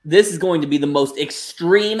This is going to be the most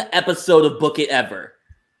extreme episode of Book It ever.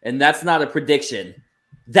 And that's not a prediction.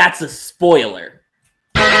 That's a spoiler.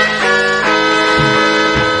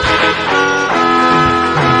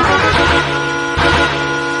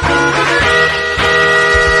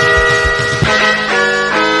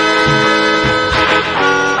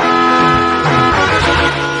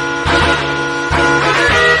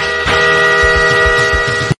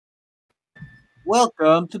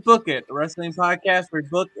 Welcome to Book It, the wrestling podcast where we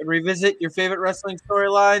book and revisit your favorite wrestling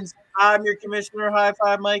storylines. I'm your commissioner, High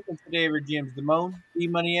Five Mike, and today we're GM's Damone, D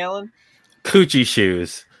Money Allen, Coochie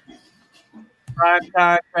shoes, Prime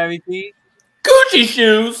Time Travis T. Gucci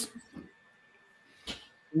shoes.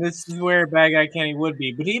 And this is where Bad Guy Kenny would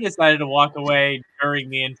be, but he decided to walk away during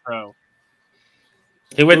the intro.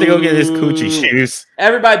 he went to go get his coochie shoes.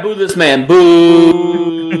 Everybody boo this man. Boo.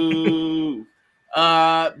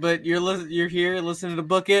 But you're here listening to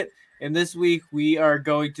Book It, and this week we are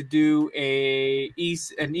going to do an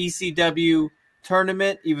ECW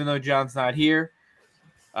tournament, even though John's not here.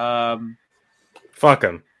 Fuck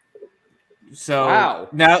him. So Wow.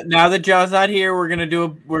 now that John's not here, we're gonna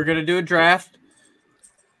do a draft.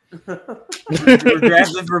 We're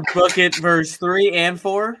drafting for Book It verse 3 and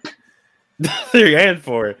 4. 3 and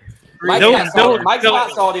 4. Mike's Don't-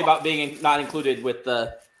 not salty about being not included with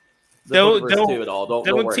the Don't- Book It verse 2 at all. Don't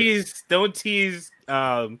worry. Don't tease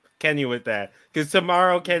Kenny with that, because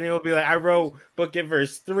tomorrow Kenny will be like, I wrote Book It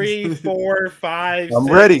verse 3, 4, 5. I'm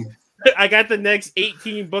 6. ready. I got the next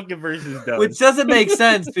 18 Book It verses done. Which doesn't make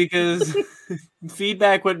sense because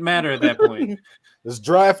feedback wouldn't matter at that point. Let's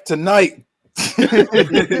draft tonight.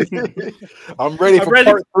 I'm ready for ready.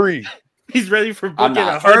 part 3. He's ready for Book I'm It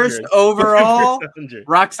not. 100. First overall, First 100.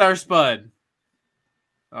 Rockstar Spud.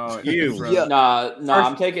 Oh, You. Yeah. Nah,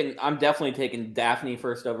 I'm definitely taking Daphne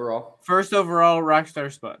first overall. First overall,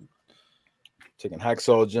 Rockstar Spud. Taking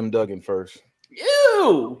Hacksaw Jim Duggan first.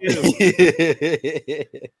 Ew.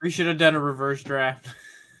 We should have done a reverse draft.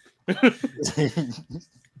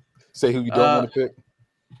 Say who you don't want to pick.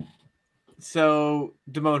 So,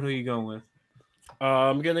 Damone, who you going with?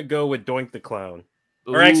 I'm gonna go with Doink the Clown.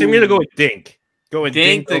 Or actually, I'm gonna go with Dink. Go with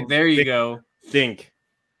Dink. Dink. There you go. Dink.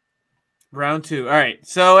 Round 2. All right.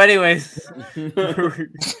 So, anyways, we're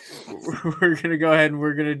gonna go ahead and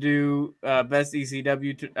we're gonna do best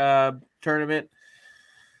ECW tournament.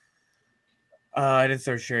 I didn't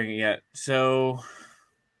start sharing it yet, so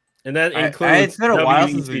And that includes. it's been a while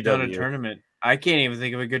since we've done a WCW. tournament. I can't even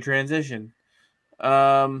think of a good transition.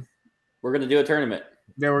 We're gonna do a tournurnament.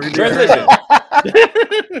 Yeah, we're gonna do Transition.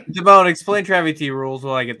 Damone, explain Travis T rules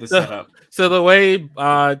while I get this set up. So the way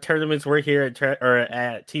tournaments work here at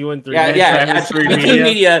T13, Yeah, at Travis Travis T T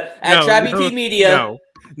Media. At No, Travis no, T Media.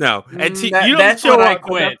 No. At Mm, you that- don't that's show when I up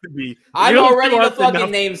quit. enough to be. I'm you don't already show the up fucking enough-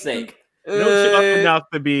 namesake. You don't show up enough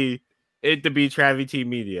to be Travis T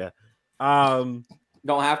Media. Don't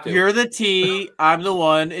have to. You're the T, I'm the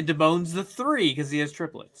 1, and Damone's the 3 because he has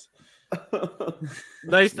triplets.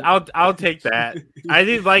 Nice. I'll take that. I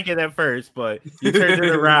didn't like it at first, but you turned it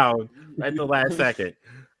around at the last second.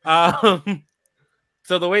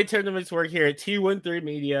 So the way tournaments work here at T13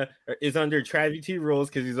 Media is under Travis T rules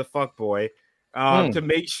because he's a fuckboy. To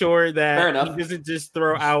make sure Fair that enough. he doesn't just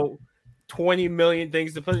throw out 20 million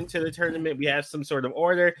things to put into the tournament, we have some sort of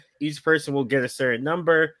order. Each person will get a certain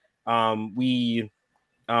number. We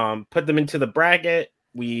put them into the bracket.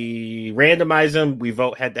 We randomize them. We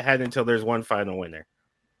vote head to head until there's one final winner.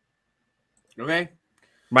 Okay?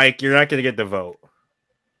 Mike, you're not going to get the vote.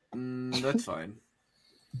 That's fine.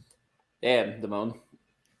 Damn, Damone.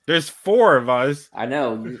 There's 4 of us. I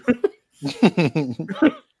know.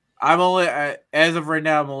 I'm only, as of right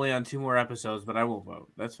now, I'm only on 2 more episodes, but I will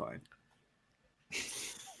vote. That's fine.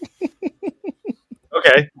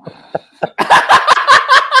 Okay.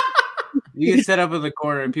 You can set up in the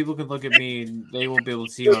corner and people can look at me and they won't be able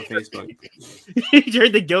to see you on Facebook. He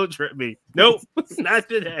tried to guilt trip me. Nope, not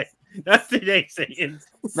today. Not today, Satan.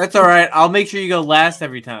 That's all right. I'll make sure you go last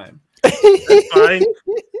every time. That's fine.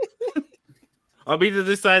 I'll be the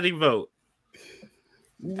deciding vote.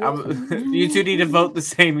 You two need to vote the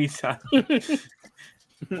same each time.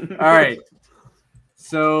 All right.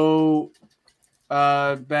 So,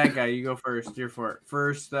 bad guy, you go first. You're for it.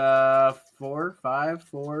 First, 4, 5,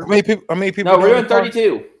 4. How many people? No, we're doing doing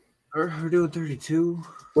 32. We're doing 32.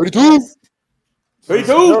 32.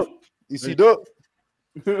 32. You see, Duck?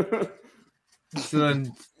 So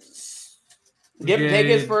then, Take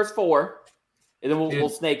his first 4, and then we'll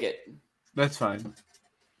snake it. That's fine.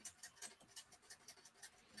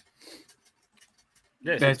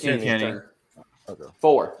 Yes, That's it's you, Kenny. Turn. Okay.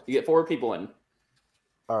 4. You get 4 people in.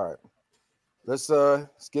 All right. Let's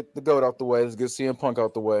get the GOAT out the way. Let's get CM Punk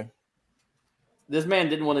out the way. This man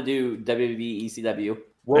didn't want to do WWE ECW.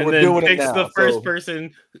 Well, and we're then doing it picks now. the first so-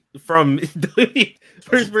 person from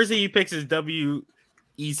first person he picks is WECW.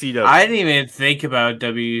 I didn't even think about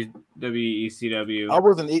WECW. I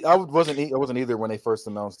wasn't either when they first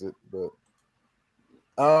announced it, but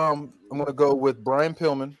I'm gonna go with Brian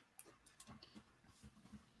Pillman,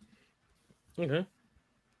 Okay.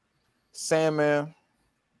 Sandman,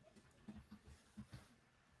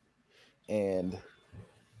 and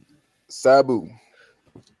Sabu.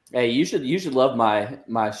 Hey, you should love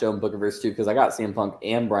my show in Bookerverse too, because I got CM Punk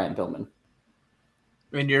and Brian Pillman.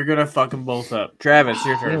 And you're gonna fuck them both up. Travis,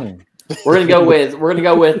 your turn. We're gonna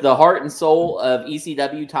go with the heart and soul of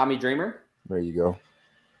ECW, Tommy Dreamer. There you go.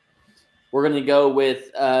 We're gonna go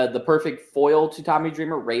with the perfect foil to Tommy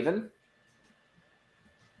Dreamer, Raven.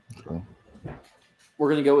 Okay. We're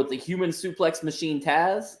gonna go with the human suplex machine,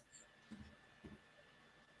 Taz.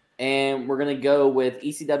 And we're gonna go with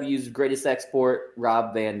ECW's greatest export,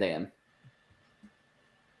 Rob Van Dam.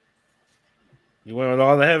 You went with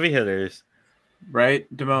all the heavy hitters. Right,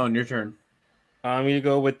 Damone, your turn. I'm gonna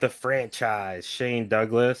go with the franchise, Shane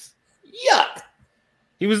Douglas. Yuck!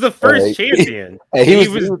 He was the first Hey. champion. Hey, He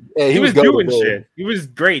he was goated doing there. shit. He was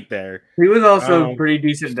great there, He was also Um, pretty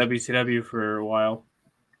decent in WCW for a while.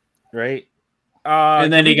 right?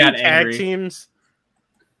 And then can he we do got tag angry. teams.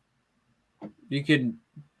 You could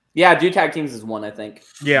Yeah, do tag teams is one, I think.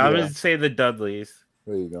 Yeah, I'm Yeah. gonna say the Dudleys,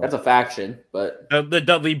 There you go. That's a faction, but the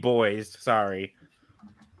Dudley Boys. Sorry.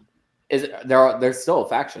 they're still a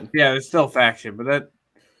faction. yeah, it's still faction, but that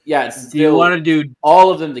Yeah, it's do you still want to do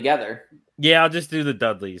all of them together Yeah, I'll just do the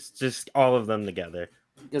Dudleys, just all of them together.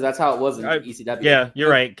 because that's how it was in I- ECW. Yeah, you're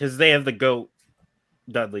right, because they have the goat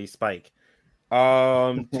Dudley Spike.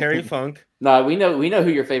 Terry Funk, No, we know who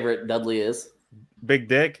your favorite Dudley is. Big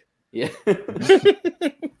Dick, Yeah.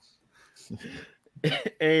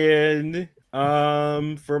 and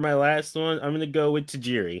for my last one, I'm gonna go with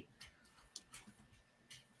Tajiri.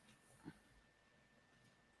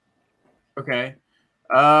 okay.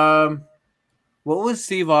 What was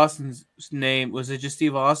Steve Austin's name? Was it just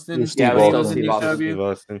Steve Austin? Yeah, Steve Yeah, it was still Austin. Steve Austin. Steve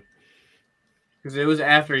Austin. Because it was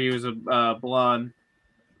after he was a blonde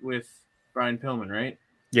with Brian Pillman, right?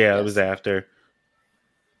 Yeah, it Yes. was after.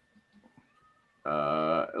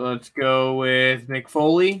 Let's go with Mick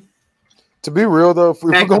Foley. To be real though, if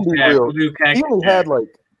we're Cactus gonna be Jack. real, We'll do he Cactus only Jack. had like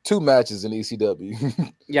 2 matches in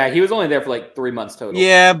ECW. Yeah, he was only there for like 3 months total.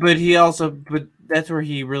 Yeah, but that's where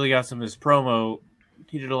he really got some of his promo.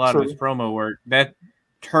 He did a lot of his promo work. That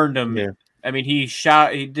turned him. Yeah. I mean, he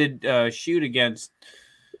did shoot against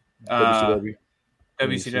WCW.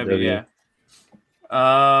 WCW,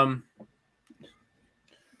 yeah.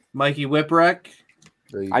 Mikey Whipwreck.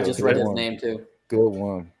 There you I go. just Good read his one. name too. Good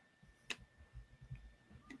one.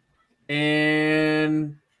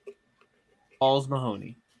 And Balls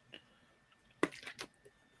Mahoney.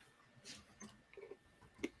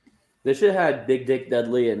 They should have had Big Dick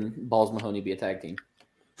Dudley and Balls Mahoney be a tag team.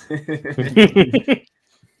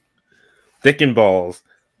 Thick and balls.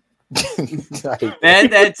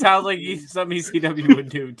 that sounds like something ECW would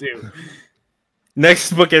do too.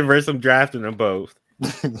 Next book and verse, I'm drafting them both.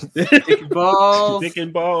 Dick Balls. Thick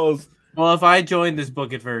and balls. Well, if I join this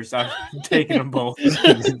book at first, I'm taking them both.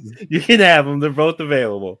 You can have them. They're both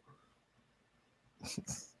available.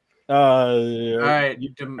 All right.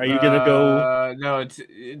 Are you gonna go? No,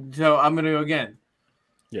 so I'm gonna go again.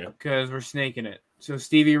 Yeah. Because we're snaking it. So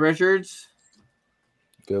Stevie Richards.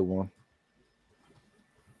 Good one.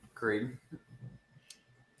 Creed.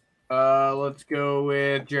 Let's go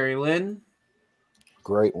with Jerry Lynn.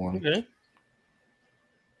 Great one. Okay.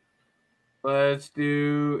 Let's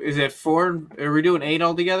do. Is it 4? Are we doing 8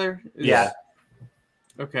 altogether? Yeah.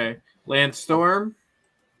 Okay. Lance Storm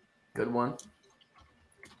Good one.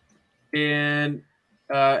 and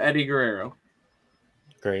Eddie Guerrero.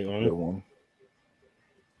 Great Good one. one.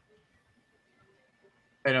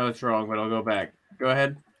 I know it's wrong, but I'll go back. Go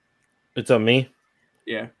ahead. It's on me.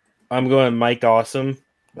 Yeah. I'm going Mike Awesome.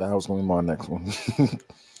 That was gonna be my next one.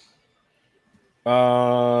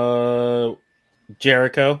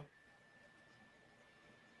 Jericho.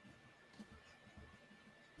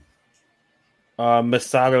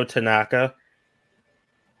 Masato Tanaka.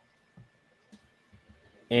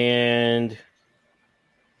 And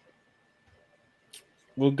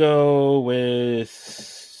we'll go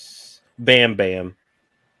with Bam Bam.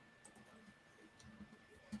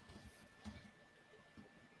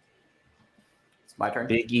 It's my turn.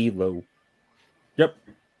 Big Elo. Yep.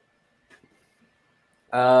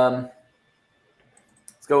 Let's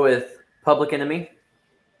go with Public Enemy.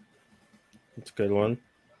 That's a good one.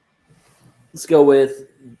 Let's go with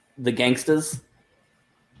the Gangstas.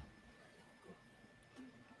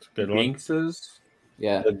 Good one. Gangsters.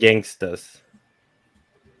 Yeah. The Gangstas.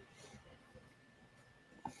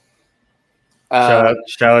 Shout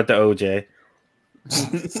out to OJ.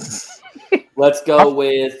 Let's go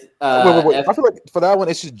with. Wait. I feel like for that one,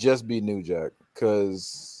 it should just be New Jack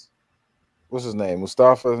because what's his name?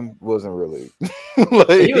 Mustafa wasn't really.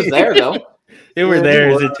 Like, he was there though. They were there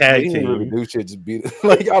as a tag he didn't really team. do shit. Just beat it.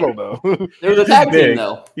 Like I don't know. There was a tag team big.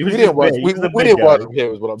 though. He We was didn't watch. big. We He was a didn't big watch guy. him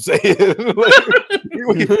here. Is what I'm saying.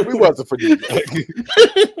 Like, we watched it for New Jack.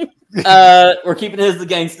 We're keeping it as the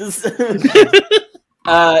Gangstas.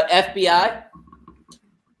 FBI.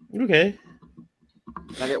 Okay.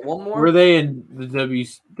 Can I get one more? Were they in the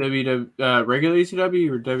regular ECW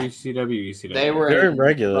or WCW ECW? They were. They're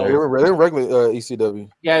regular. They were regular ECW.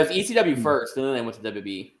 Yeah, it was ECW first, and then they went to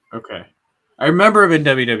WWE. Okay. I remember them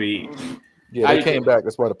in WWE. Yeah, I they do came too. back.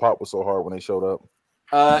 That's why the pop was so hard when they showed up.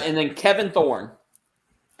 And then Kevin Thorne.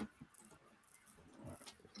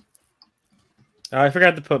 Oh, I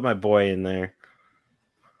forgot to put my boy in there.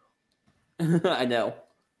 I know.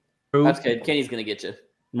 Who? That's good. Kenny's gonna get you.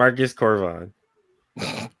 Marcus Corvon.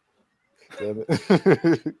 Damn it.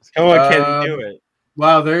 Come on, Kenny, do it.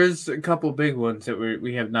 Wow, there's a couple big ones that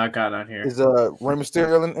we have not got on here. Is Rey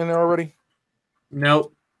Mysterio in there already?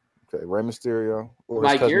 Nope. Okay, Rey Mysterio. Or his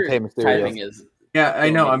Mike, cousin your Tay Mysterio. typing is. Yeah, I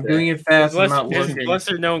know. I'm doing it fast. I'm not His looking.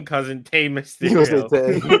 lesser known cousin, Tay You know, say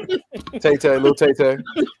Mysterio. Tay, Tay, little Tay Tay.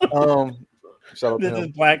 Shout out This to is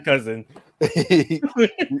him. black cousin. You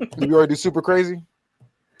already do super crazy?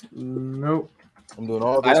 Nope. I'm doing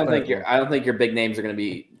all this. I don't think your big names are gonna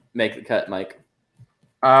make the cut, Mike.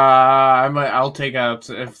 I'll take out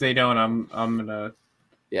if they don't. I'm gonna.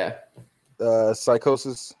 Yeah,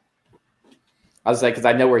 Psychosis. I was like, because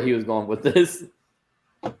I know where he was going with this.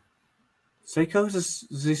 Psychosis.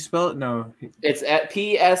 Does he spell it? No. It's at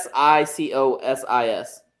PSICOSIS.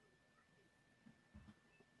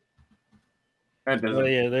 That Oh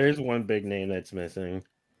doesn't. yeah, there's one big name that's missing.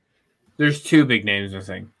 There's two big names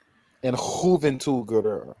missing. And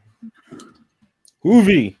Juventud.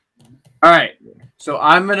 Hoovy. All right. So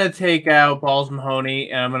I'm gonna take out Balls Mahoney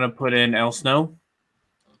and I'm gonna put in El Snow.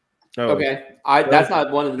 Oh, Okay, that's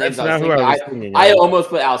not one of the names That's I was not who thinking. I was thinking. I almost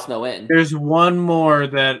put Al Snow in. There's one more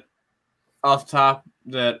that off top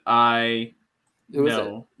that I Who is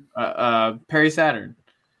know. Perry Saturn.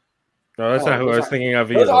 No, that's Oh, not who I those was aren't- thinking of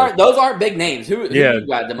Those either. aren't big names. Who Yeah, you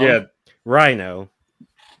got them on? Yeah, Rhino.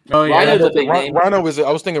 Oh yeah. Rhino's a big name. Rhino is. I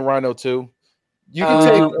was thinking Rhino too. You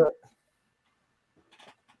can take.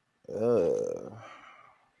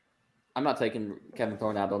 I'm not taking Kevin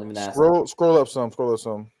Thorne out. Don't even ask. Scroll up some.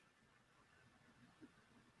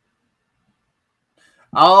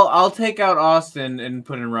 I'll take out Austin and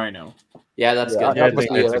put in Rhino. Yeah, that's good. I think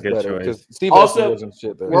that's a good better, choice. 'cause Steve Also, Austin wasn't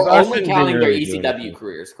shit there. We're Austin only didn't counting their really do ECW anything.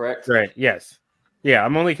 careers, correct? Right. Yes. Yeah,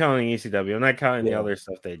 I'm only counting ECW. I'm not counting the Yeah. other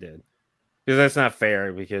stuff they did because that's not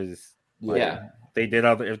fair. Because Yeah. they did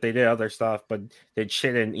other stuff, but did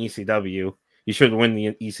shit in ECW. You should win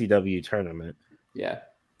the ECW tournament. Yeah.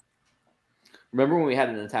 Remember when we had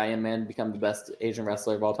an Italian man become the best Asian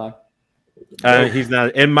wrestler of all time? He's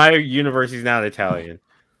not in my universe. He's not Italian.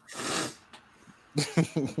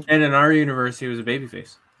 And in our universe, he was a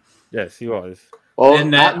babyface. Yes, he was. Well,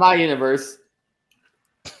 And not that- in my universe.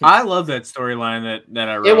 I love that storyline that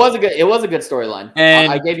I wrote. It was a good storyline.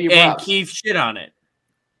 and I gave you and props. Keith shit on it.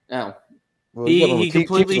 Oh. Well, you gotta remember, He Keith-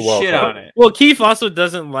 completely Keith's a wild shit card. on it. Well, Keith also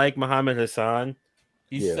doesn't like Muhammad Hassan.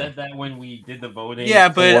 He Yeah. said that when we did the voting. Yeah,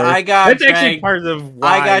 but for- I got that's actually dragged. part of why.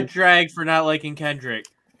 I got dragged for not liking Kendrick.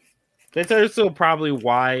 That's also probably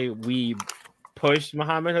why we pushed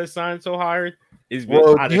Muhammad Hassan so hard. Is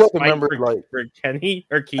Well, out of you have to spite remember, for, like, for Kenny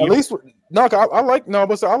or Keith. at least no, I like Muhammad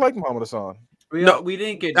Hassan. We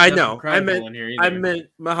didn't get. I Justin know. Credible in here either. I meant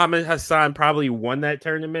Muhammad Hassan probably won that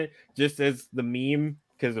tournament just as the meme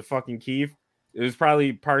because of fucking Keith. It was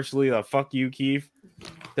probably partially a fuck you, Keith,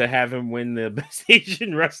 to have him win the best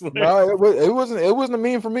Asian wrestler. No, it wasn't a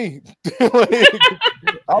meme for me. Like,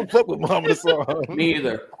 I'll fuck with Muhammad Hassan. Me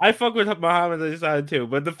either. I fuck with Muhammad Hassan too,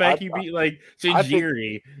 but the fact he beat like I think-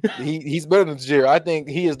 Shinjiri, He's better than Tajiri. I think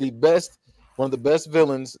he is one of the best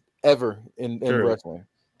villains ever in True. wrestling.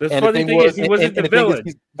 the And funny thing is he wasn't the villain.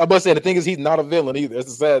 I'm about to say the thing is he's not a villain either. That's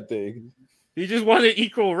the sad thing. He just wanted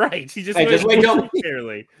equal rights. He just Hey, wanted just wait till-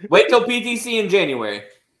 fairly. Wait till PTC in January.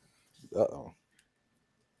 Uh-oh.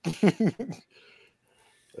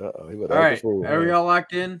 Uh-oh. He All right, are we all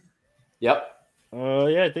locked in? Yep.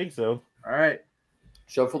 Yeah, I think so. All right.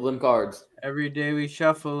 Shuffle them cards. Every day we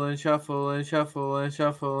shuffle and shuffle and shuffle and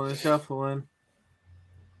shuffle and shuffle and.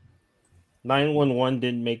 911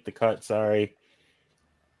 didn't make the cut. Sorry.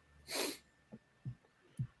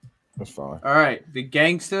 That's fine. All right, the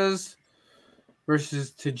Gangstas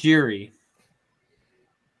versus Tajiri.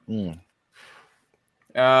 Mm.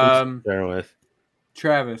 Start with.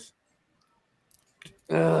 Travis.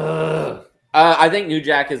 I think New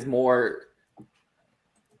Jack is more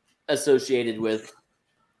associated with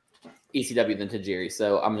ECW than Tajiri,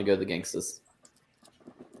 so I'm gonna go the Gangstas.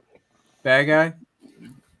 Bad guy.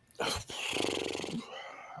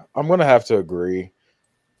 I'm gonna have to agree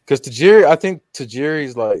because I think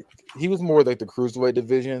Tajiri's like he was more like the cruiserweight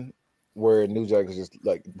division, where New Jack is just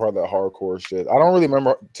like part of that hardcore shit. I don't really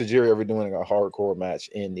remember Tajiri ever doing a hardcore match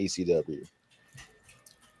in ECW,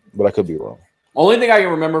 but I could be wrong. Only thing I can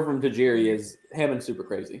remember from Tajiri is him and Super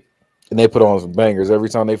Crazy. And they put on some bangers every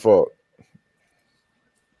time they fought.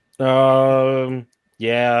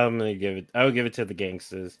 Yeah, I'm gonna give it. I would give it to the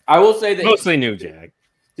Gangstas. I will say that Mostly New Jack.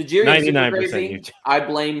 Tajiri and Super 99% New Crazy, Jack. I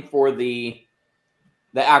blame for the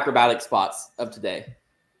acrobatic spots of today.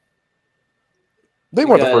 They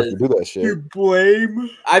weren't the first to do that shit. blame.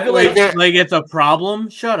 I feel Like, like like it's a problem.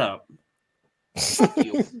 Shut up.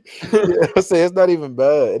 you. Yeah, I say it's not even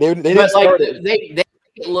bad. They didn't But like start it. they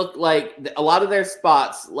look like a lot of their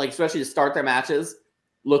spots, like especially to start their matches,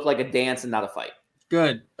 look like a dance and not a fight.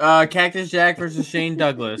 Good. Cactus Jack versus Shane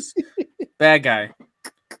Douglas. Bad guy.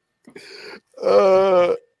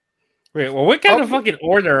 Wait, well, what kind of fucking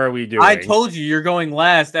order are we doing? I told you you're going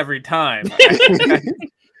last every time.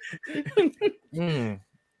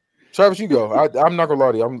 Travis, you go. I'm not gonna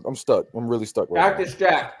lie to you. I'm stuck. I'm really stuck right Cactus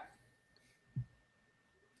Jack.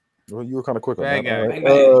 now. Well, you were kind of quick on Bad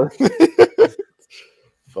that. guy.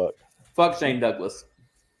 Fuck. Fuck Shane Douglas.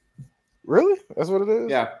 Really? That's what it is?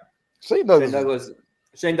 Yeah, Shane Douglas.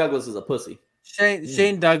 Shane Douglas is a pussy.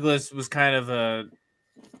 Shane Douglas was kind of a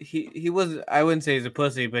he was I wouldn't say he's a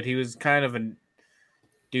pussy, but he was kind of a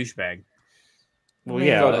douchebag. Well,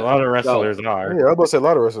 yeah, Go a lot of wrestlers Yeah, are. I was about to say a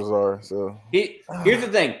lot of wrestlers are. So Here's the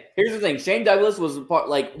thing. Shane Douglas was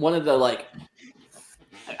like one of the like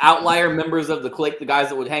outlier members of the clique, the guys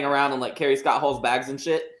that would hang around and like carry Scott Hall's bags and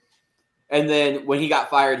shit. And then when he got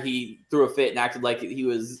fired, he threw a fit and acted like he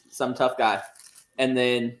was some tough guy. And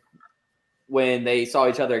then when they saw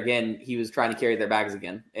each other again, he was trying to carry their bags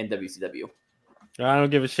again in WCW. I don't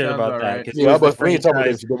give a shit Sounds about about that. right. 'Cause yeah, it was but the we ain't talking about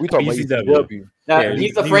franchise- ECW. We talking about ECW. ECW. Now, Yeah,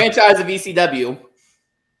 he's the he- franchise of ECW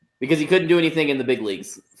because he couldn't do anything in the big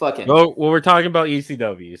leagues. Fuck him. Well, we're talking about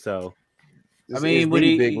ECW, so I This mean, is when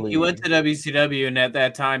the he big went league. to WCW, and at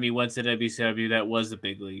that time he went to WCW. That was the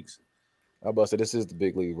big leagues. I about to say this is the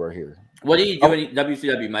big league right here. What do you do in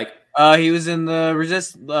WCW, Mike? He was in the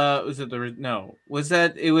Resist. Was it the no? Was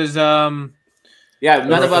that it was Yeah,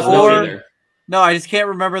 none of us know Or- either. No, I just can't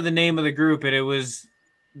remember the name of the group, and it was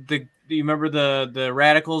the. Do you remember the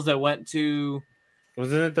Radicals that went to?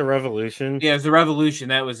 wasn't it the Revolution? Yeah, it was the Revolution.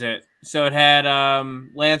 That was it. So it had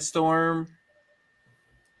Lance Storm.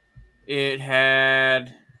 It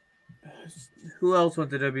had who else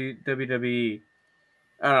went to WWE?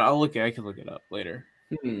 I don't know. I can look it up later.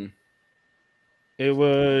 It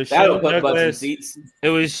was That'll Shane put butts in Douglas. seats. It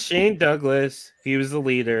was Shane Douglas. He was the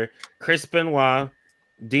leader. Chris Benoit,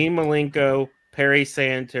 Dean Malenko, Perry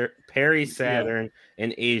Saturn,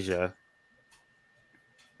 and Asia.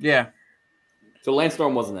 Yeah. So Lance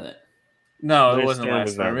Storm wasn't in it. No, it Lance wasn't Storm Lance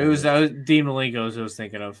was not Storm. It in was Dean Malenko's I was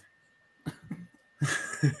thinking of.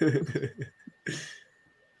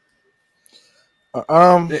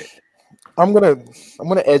 I'm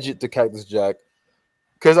gonna edge it to Cactus Jack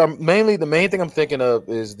because the main thing I'm thinking of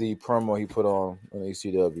is the promo he put on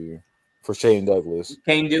ECW for Shane Douglas.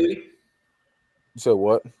 Kane Dewey, So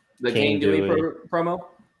what? the Kane Kane Dewey Dewey. promo.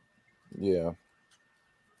 Yeah,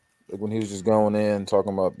 like when he was just going in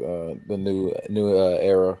talking about the new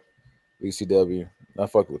era ECW. I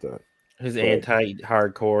fuck with that. His Right.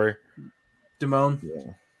 anti-hardcore. Damone.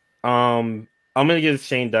 Yeah. I'm gonna give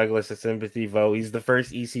Shane Douglas a sympathy vote. He's the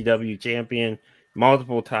first ECW champion,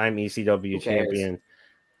 multiple time ECW Who cares?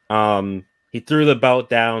 champion. He threw the belt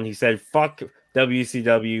down. He said, "Fuck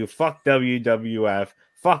WCW, fuck WWF,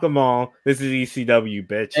 fuck them all. This is ECW,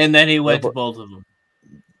 bitch." And then he went Yeah, to both of them.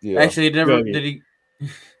 Yeah. Actually, he never Good. did he.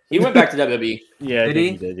 He went back to WWE. yeah, I Did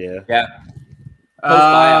think he? he did. Yeah. Yeah, post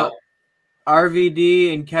buyout.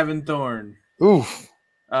 RVD and Kevin Thorne. Oof.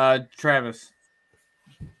 Travis.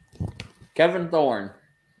 Kevin Thorne.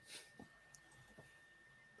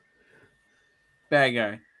 Bad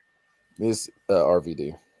guy. It's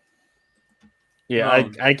RVD. Yeah,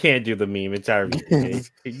 I can't do the meme. It's RVD.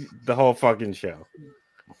 The whole fucking show.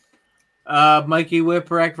 Mikey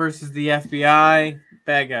Whipwreck versus the FBI.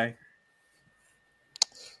 Bad guy.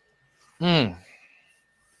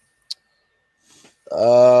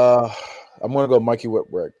 I'm gonna go Mikey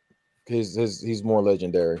Whipwreck. He's more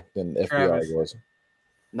legendary than FBI Travis. was.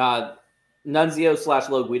 Nah, Nunzio /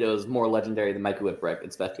 Low Guido is more legendary than Mikey Whipwreck.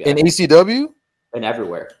 It's FBI. In ECW? And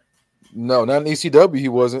everywhere. No, not in ECW. He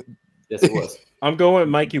wasn't. Yes, it was. I'm going with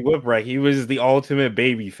Mikey Whipwreck. He was the ultimate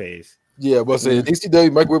baby face. Yeah, but say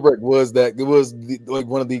ECW, Mike Whipwreck was that. It was like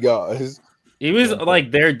one of the guys. He was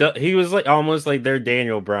like their. He was like almost like their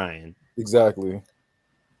Daniel Bryan. Exactly.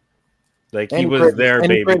 Like And he was their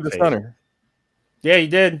baby created the face. stunner. Yeah, he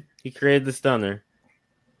did. He created the stunner.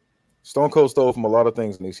 Stone Cold stole from a lot of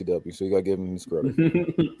things in ECW, so you gotta give him his credit.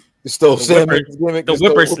 He stole The Sam whipper- Make's gimmick, The he stole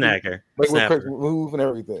whippersnacker. Mike Snapper. Whipwreck's move and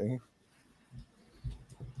everything.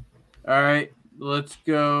 All right, let's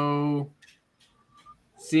go.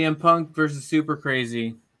 CM Punk versus Super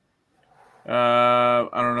Crazy. I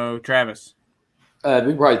don't know, Travis.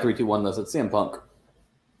 We probably 3-2-1 this. It's CM Punk.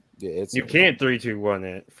 Yeah, it's You can't 3-2-1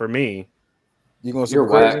 it for me. You gonna You're super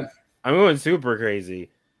crazy? whack. I'm going super crazy.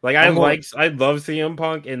 Like I love CM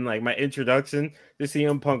Punk, and like my introduction to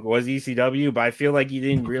CM Punk was ECW, but I feel like he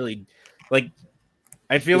didn't really like.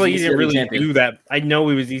 I feel He's like he didn't ECW really champion. do that. I know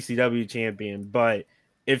he was ECW champion, but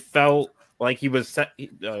it felt like he was.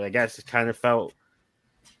 I guess it kind of felt.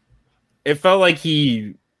 It felt like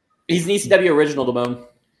he. He's an ECW original, Damone.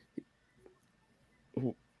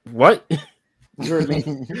 What? You heard me.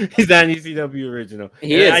 He's not an ECW original.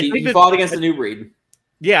 He And is. I He think that- fought against the New Breed.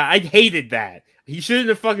 Yeah, I hated that. He shouldn't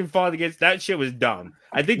have fucking fought against that. Shit was dumb.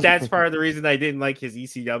 I think that's part of the reason I didn't like his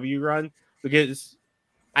ECW run, because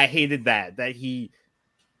I hated that he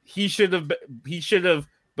should have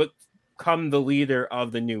become the leader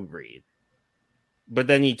of the New Breed. But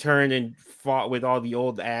then he turned and fought with all the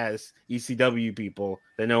old ass ECW people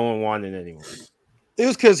that no one wanted anymore. It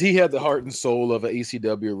was because he had the heart and soul of an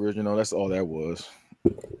ECW original. That's all that was. I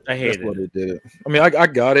That's hated what it. it did. I mean, I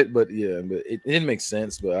got it, but yeah, but it didn't make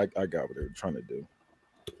sense. But I got what they were trying to do.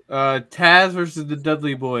 Taz versus the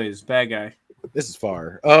Dudley Boys. Bad guy. This is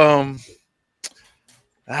fire. I'm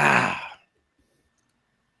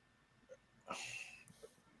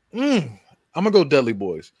gonna go Dudley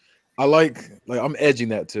Boys. I like I'm edging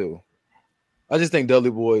that too. I just think Dudley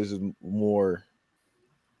Boys is more.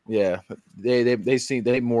 Yeah, they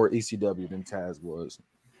more ECW than Taz was.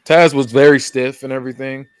 Taz was very stiff and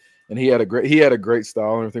everything, and he had a great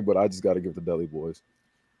style and everything. But I just got to give it to Dudley Boys.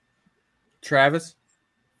 Travis.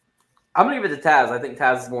 I'm gonna give it to Taz. I think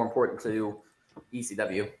Taz is more important to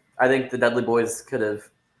ECW. I think the Dudley Boys could have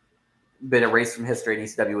been erased from history, and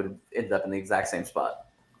ECW would have ended up in the exact same spot.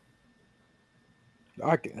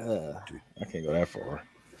 I can't go that far.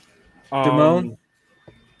 Damone?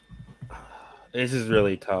 This is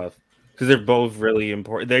really tough because they're both really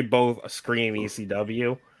important. They both scream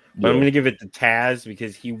ECW, but I'm Yeah. gonna give it to Taz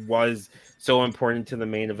because he was so important to the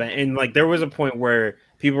main event. And like, there was a point where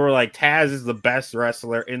people were like, "Taz is the best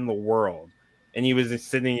wrestler in the world," and he was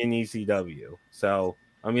sitting in ECW. So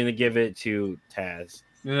I'm gonna give it to Taz.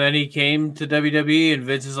 And then he came to WWE, and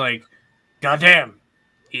Vince is like, "Goddamn,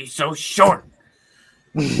 he's so short."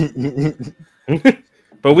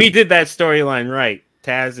 But we did that storyline right,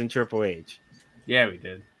 Taz and Triple H. Yeah, we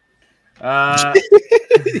did.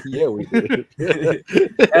 Yeah, we did.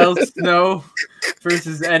 El Snow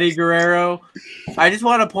versus Eddie Guerrero. I just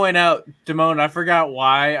want to point out, Damone, I forgot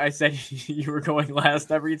why I said you were going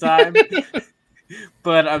last every time,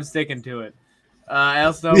 but I'm sticking to it.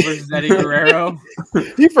 El Snow versus Eddie Guerrero.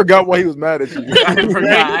 He forgot why he was mad at you. I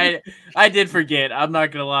forgot. I did forget. I'm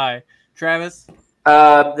not gonna lie. Travis.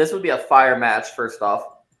 This would be a fire match. First off,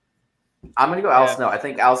 I'm gonna go Al Yeah. Snow. I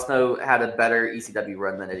think Al Snow had a better ECW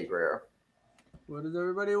run than Eddie Guerrero. What does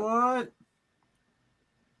everybody want?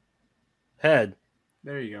 Head.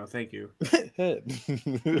 There you go. Thank you.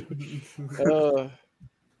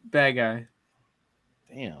 Bad guy.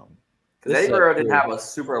 Damn. Because Eddie Guerrero didn't have a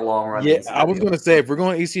super long run. Yeah, in I was ECW. gonna say if we're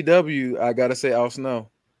going ECW, I gotta say Al Snow.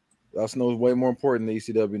 Al Snow is way more important than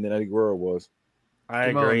ECW than Eddie Guerrero was. I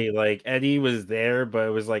Come on. agree. Like, Eddie was there, but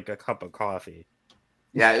it was like a cup of coffee.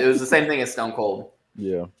 Yeah, it was the same thing as Stone Cold.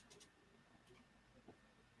 Yeah.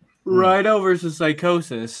 Rhino versus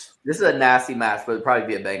Psychosis. This is a nasty match, but it'd probably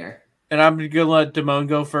be a banger. And I'm gonna let Damone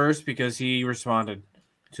go first because he responded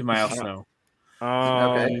to my El Snow.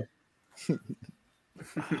 Okay.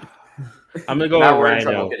 I'm gonna go Now with we're in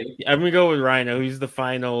trouble, Rhino. kidding. I'm gonna go with Rhino. He's the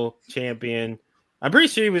final champion. I'm pretty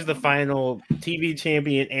sure he was the final TV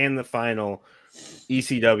champion and the final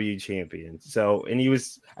ECW champion. So, and he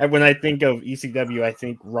was. When I think of ECW, I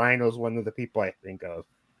think Rhino's one of the people I think of.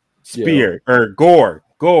 Spear or Gore.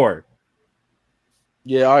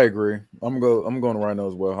 Yeah, I agree. I'm going to Rhino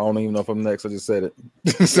as well. I don't even know if I'm next. I just said it.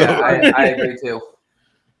 So, Yeah, I agree too.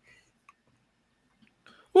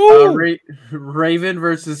 Raven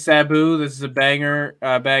versus Sabu. This is a banger.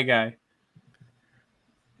 Bad guy.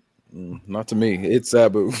 Not to me. It's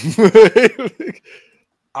Sabu.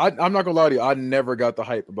 I'm not gonna lie to you. I never got the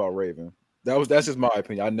hype about Raven. That's just my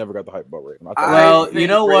opinion. I never got the hype about Raven. Well, you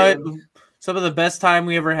know what? Some of the best time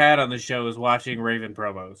we ever had on the show is watching Raven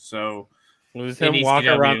promos. So it was him walking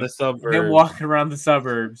around the suburbs. Him walking around the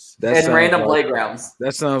suburbs and random playgrounds.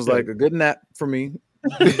 That sounds like a good nap for me.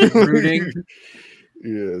 Rooting.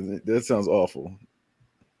 Yeah, that sounds awful.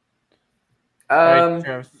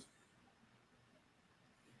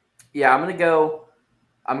 Yeah, I'm gonna go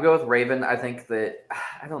with Raven. I think that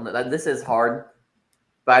I don't know. This is hard,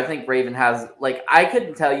 but I think Raven has I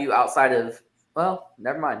couldn't tell you outside of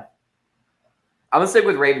never mind. I'm gonna stick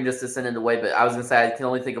with Raven just to send it away, but I was gonna say I can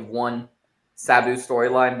only think of one Sabu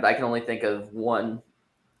storyline, but I can only think of one.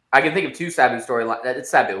 I can think of two Sabu storylines. It's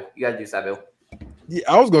Sabu. You gotta do Sabu. Yeah,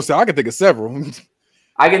 I was gonna say I can think of several.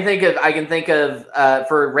 I can think of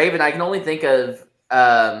for Raven. I can only think of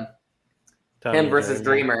him versus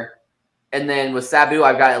Dreamer. And then with Sabu,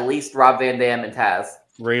 I've got at least Rob Van Dam and Taz.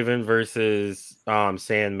 Raven versus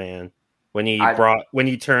Sandman when he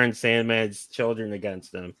turned Sandman's children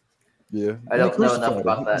against him. Yeah, I don't know enough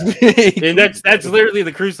about that. And that's literally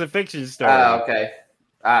the crucifixion story. Oh, okay.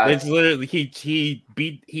 It's literally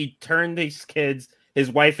he turned his kids,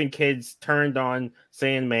 his wife and kids turned on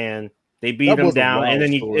Sandman. They beat him down, and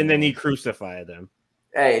then he crucified them.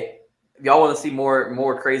 Hey, if y'all want to see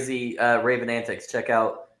more crazy Raven antics, check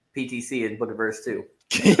out PTC and Book of Verse 2.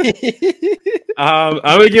 I'm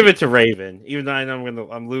gonna give it to Raven, even though I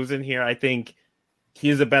know I'm losing here. I think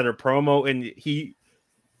he's a better promo, and he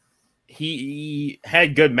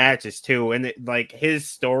had good matches too, and his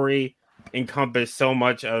story encompassed so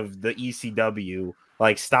much of the ECW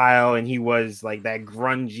style, and he was that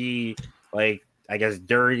grungy, I guess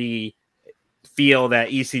dirty feel that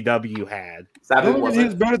ECW had. Sabu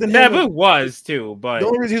was better than Sabu was too, but the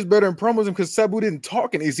only reason he's better in promos is because Sabu didn't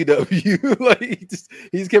talk in ECW. he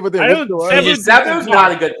just kept with their. Sabu's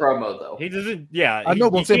not a good promo though. He doesn't. Yeah, I know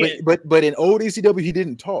what I'm saying, but in old ECW he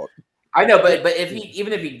didn't talk. I know, but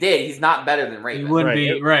even if he did, he's not better than Raven. He wouldn't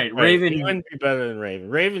be right. Raven wouldn't be better than Raven.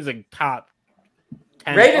 Raven's a top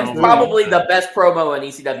 10. Raven's probably the best promo in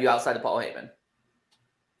ECW outside of Paul Heyman.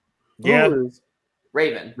 Yeah,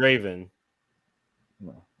 Raven.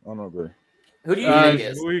 No, I don't agree. Who do you think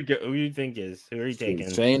is? Who do you think is? Who are you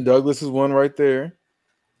taking? Shane Douglas is one right there.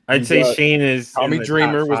 I'd say Shane is. Tommy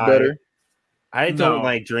Dreamer was better. I don't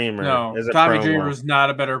like Dreamer. No, Tommy Dreamer is not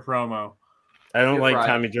a better promo. I don't like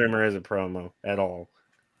Tommy Dreamer as a promo at all.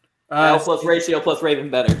 L plus ratio plus Raven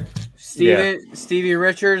better. Stevie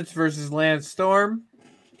Richards versus Lance Storm.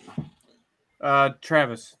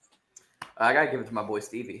 Travis. I gotta give it to my boy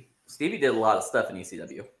Stevie. Stevie did a lot of stuff in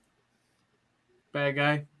ECW. Bad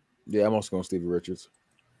guy. Yeah, I'm also going Stevie Richards.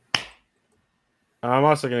 I'm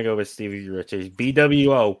also gonna go with Stevie Richards.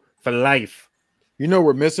 BWO for life. You know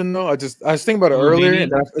we're missing though. I was thinking about it earlier,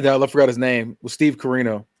 and I forgot his name. Was Steve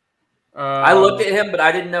Corino. I looked at him, but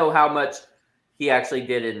I didn't know how much he actually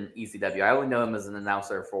did in ECW. I only know him as an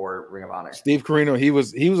announcer for Ring of Honor. Steve Corino, he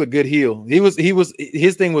was a good heel. His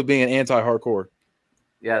thing was being anti-hardcore.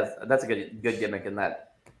 Yeah, that's a good gimmick in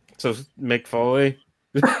that. So Mick Foley.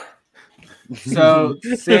 So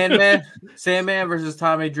Sandman versus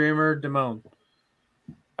Tommy Dreamer, Damone.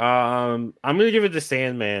 I'm gonna give it to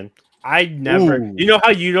Sandman. You know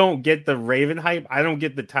how you don't get the Raven hype? I don't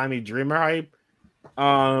get the Tommy Dreamer hype.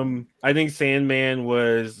 I think Sandman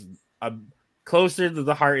was closer to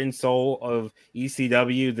the heart and soul of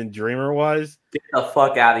ECW than Dreamer was. Get the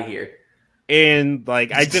fuck out of here. And I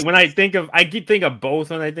think of both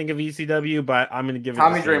when I think of ECW, but I'm gonna give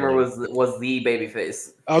Tommy Dreamer was the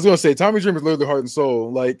babyface. I was gonna say Tommy Dreamer's literally heart and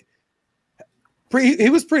soul. He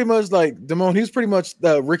was pretty much like Damone. He was pretty much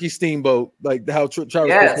the Ricky Steamboat, how Travis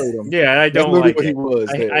played him. Yeah, I don't like what it. He was.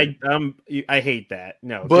 I hate that.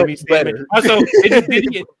 No, but better. Also,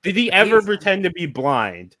 did he ever pretend to be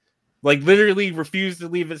blind? Literally refused to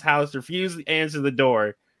leave his house, refused to answer the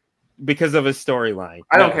door because of his storyline.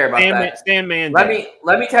 I don't care about that. Sandman. Let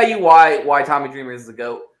me tell you why Tommy Dreamer is the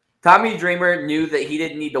GOAT. Tommy Dreamer knew that he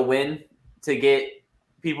didn't need to win to get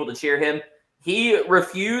people to cheer him. He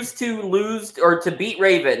refused to lose or to beat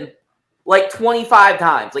Raven 25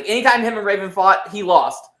 times. Anytime him and Raven fought, he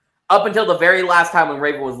lost. Up until the very last time when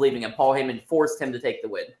Raven was leaving and Paul Heyman forced him to take the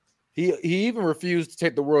win. He even refused to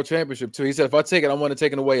take the world championship too. He said, if I take it, I want to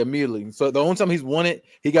take it away immediately. So the only time he's won it,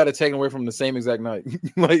 he got it taken away from the same exact night.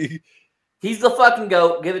 He's the fucking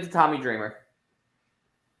GOAT. Give it to Tommy Dreamer.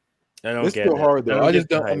 I don't it's get still it. hard though. I just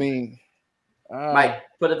don't. Mike,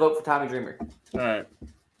 put a vote for Tommy Dreamer. All right.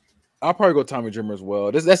 I'll probably go Tommy Dreamer as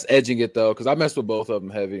well. That's edging it though, because I messed with both of them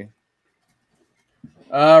heavy.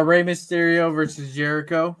 Rey Mysterio versus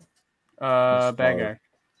Jericho. Bad guy.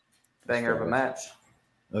 Banger of a match.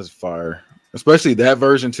 That's fire. Especially that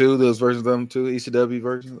version too. Those versions of them too. ECW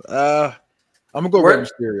versions. I'm gonna go Rey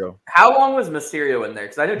Mysterio. How long was Mysterio in there?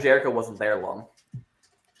 Because I know Jericho wasn't there long.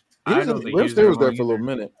 Rey Mysterio was there for a little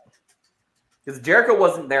minute. Because Jericho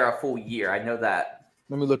wasn't there a full year. I know that.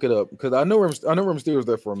 Let me look it up because I know Rey Mysterio was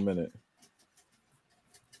there for a minute.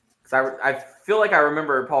 Because I feel like I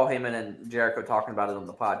remember Paul Heyman and Jericho talking about it on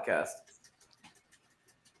the podcast.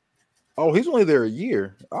 Oh, he's only there a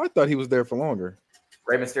year. I thought he was there for longer.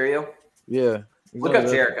 Rey Mysterio? Yeah. Look up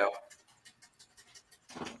Jericho.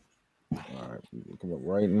 All right, come up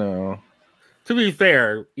right now. To be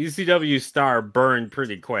fair, ECW star burned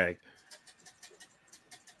pretty quick.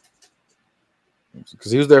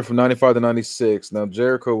 Because he was there from 95 to 96. Now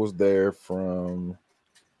Jericho was there from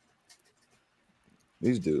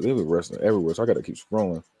these dudes. They were wrestling everywhere, so I gotta keep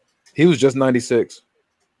scrolling. He was just 96.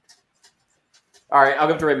 All right, I'll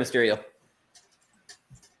go to Rey Mysterio.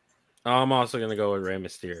 I'm also gonna go with Rey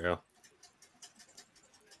Mysterio.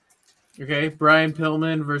 Okay, Brian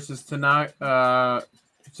Pillman versus Tanaka.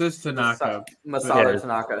 It says Tanaka. Masato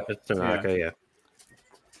Tanaka. It's Tanaka, yeah.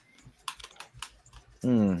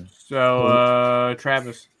 So,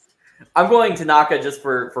 Travis. I'm going Tanaka just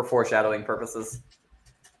for foreshadowing purposes.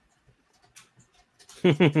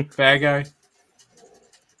 Bad guy.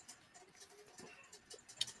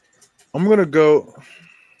 I'm gonna go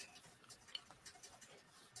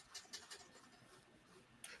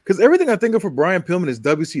because everything I think of for Brian Pillman is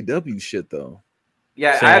WCW shit, though.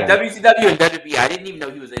 Yeah, Same. I have WCW and WWE. I didn't even know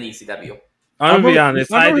he was in ECW. I'm gonna be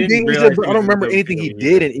honest. I don't remember anything he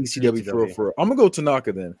did in ECW for real. I'm gonna go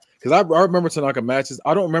Tanaka then, because I remember Tanaka matches.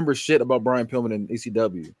 I don't remember shit about Brian Pillman in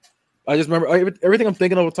ECW. I just remember everything I'm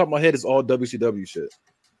thinking of off the top of my head is all WCW shit.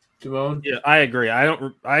 Timon? Yeah, I agree.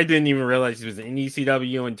 I didn't even realize he was in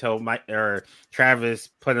ECW until Travis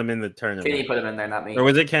put him in the tournament. Kenny put him in there, not me. Or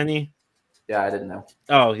was it Kenny? Yeah, I didn't know.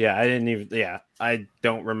 Oh yeah, I didn't even. Yeah, I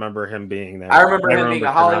don't remember him being there. I remember him being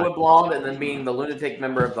a Hollywood Blonde and then being the lunatic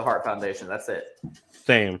member of the Hart Foundation. That's it.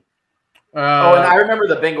 Same. And I remember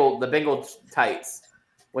the Bengal tights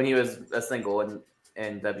when he was a single in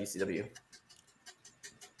WCW.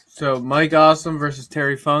 So Mike Awesome versus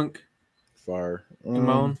Terry Funk. Fire.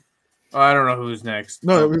 Timon. I don't know who's next.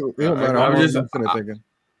 No, it don't matter. I'm just thinking.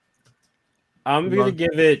 I'm gonna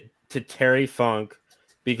give it to Terry Funk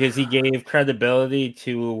because he gave credibility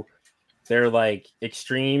to their like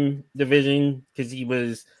extreme division because he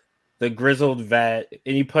was the grizzled vet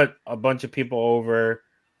and he put a bunch of people over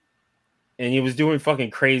and he was doing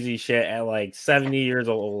fucking crazy shit at like 70 years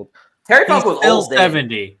old. Terry Funk was still old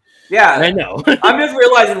 70. Yeah, I know. I'm just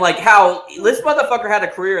realizing like how this motherfucker had a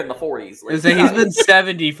career in the 40s. Like, He's been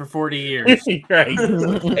 70 for 40 years. Right.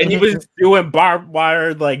 And he was doing barbed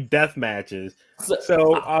wire like death matches.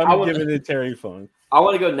 So I'm giving it Terry Funk. I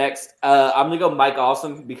want to go next. I'm going to go Mike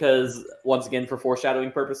Awesome because, once again, for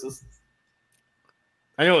foreshadowing purposes.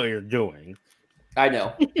 I know what you're doing. I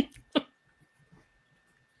know.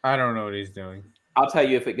 I don't know what he's doing. I'll tell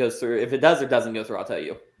you if it goes through. If it does or doesn't go through, I'll tell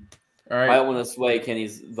you. All right. I don't want to sway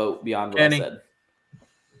Kenny's vote beyond what I said.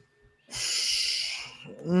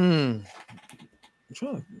 I'm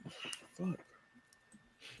trying to fuck.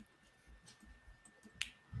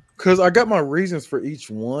 Because I got my reasons for each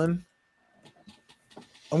one.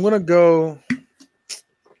 I'm gonna go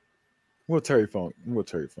with Terry Funk.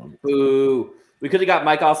 Ooh, we could have got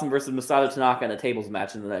Mike Awesome versus Masato Tanaka in a tables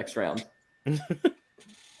match in the next round.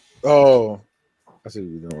 Oh, I see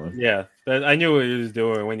what you're doing. Yeah, I knew what he was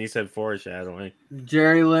doing when he said foreshadowing.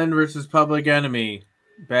 Jerry Lynn versus Public Enemy.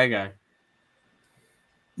 Bad guy.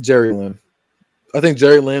 Jerry Lynn. I think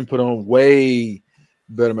Jerry Lynn put on way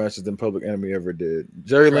better matches than Public Enemy ever did.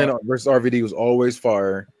 Jerry Lynn versus RVD was always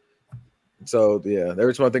fire. So yeah,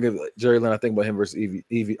 every time I think of Jerry Lynn, I think about him versus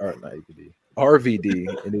RVD,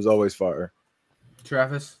 and he was always fire.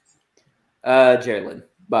 Travis. Jerry Lynn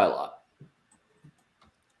by a lot.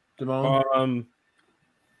 Timon.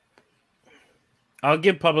 I'll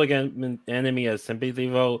give Public Enemy a sympathy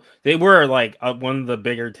vote. They were like one of the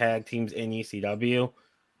bigger tag teams in ECW,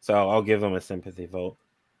 so I'll give them a sympathy vote.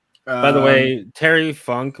 By the way, Terry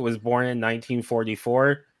Funk was born in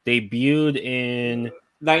 1944, debuted in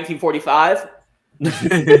 1945.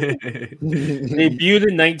 Debuted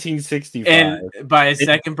in 1965. And by his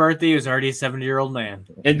second birthday, he was already a 70-year-old man.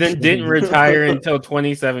 And then didn't retire until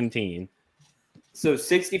 2017. So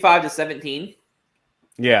 65 to 17?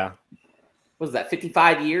 Yeah. What was that,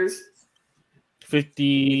 55 years?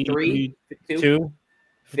 53? 52?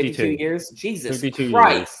 52 years? Jesus 52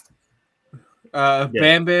 Christ. Years.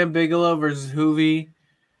 Bam Bam Bigelow versus Hoovy.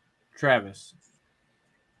 Travis.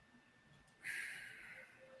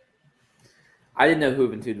 I didn't know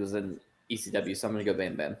Juventud was in ECW, so I'm gonna go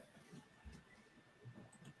Bam Bam.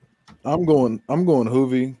 I'm going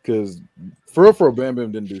Hoovy because for Bam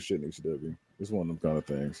Bam didn't do shit in ECW. It's one of them kind of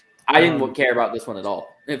things. I didn't care about this one at all,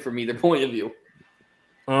 and from either point of view.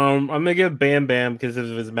 I'm gonna give Bam Bam because of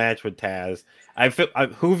his match with Taz.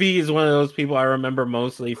 Hoovy is one of those people I remember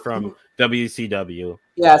mostly from WCW.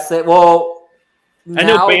 Yes, well, I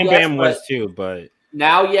know Bam Bam was too, but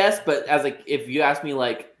now yes, but if you asked me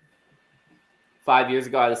like 5 years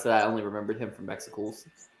ago, I'd have said I only remembered him from Mexicools.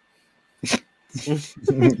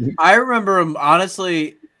 I remember him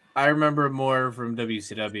honestly. I remember him more from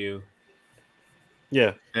WCW.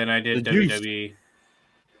 Yeah, than I did WWE.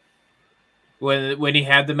 When he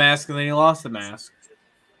had the mask and then he lost the mask.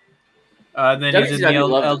 Then he's in the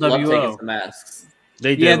LWO. Loved the masks.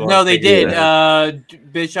 They did. Yeah, they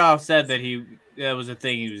did. Bischoff said that was a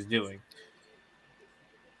thing he was doing.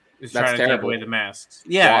 He was trying to take away the masks.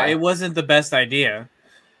 Yeah, Why? it wasn't the best idea.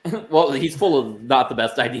 Well, he's full of not the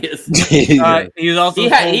best ideas. He was also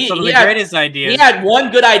full of some of the greatest ideas. He had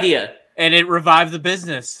one good idea, and it revived the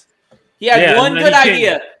business. He had one good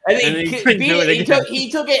idea, and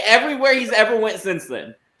he took it everywhere he's ever went since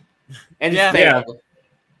then. And failed.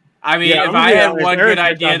 I mean, if I had one good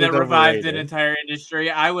idea that revived an entire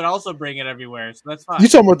industry, I would also bring it everywhere. So that's fine. You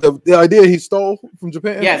talking about the idea he stole from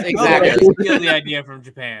Japan? Yes, exactly. No, he didn't steal the idea from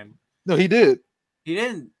Japan. No, he did. He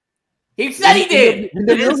didn't. He said he did. He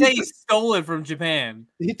didn't say he stole it from Japan.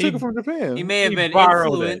 He took it from Japan. He may have been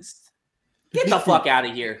influenced. Get the fuck out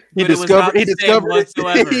of here. He discovered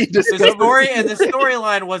whatsoever. The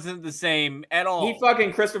storyline wasn't the same at all. He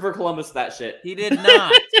fucking Christopher Columbus that shit. He did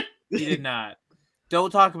not. He did not.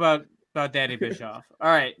 Don't talk about Daddy Bischoff. All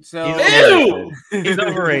right, so he's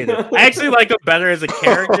overrated. I actually like him better as a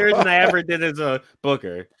character than I ever did as a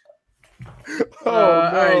booker. All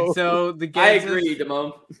right, so the I agree,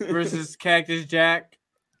 Damone versus Cactus Jack.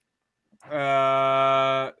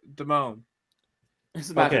 Damone. This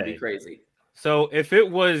is about to be crazy. So if it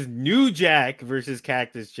was New Jack versus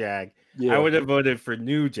Cactus Jack, I would have voted for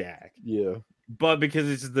New Jack. Yeah, but because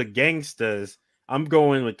it's the Gangstas, I'm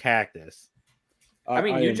going with Cactus. I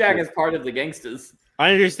mean, New Jack is part of the Gangstas.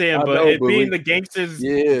 I understand, but being the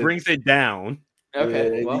Gangstas brings it down.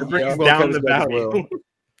 Okay, it brings down the value. Well.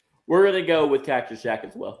 We're gonna go with Cactus Jack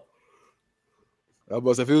as well. I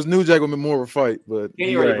was if it was New Jack, it would be more of a fight, but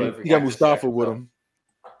he got Mustafa with him.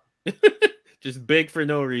 Just big for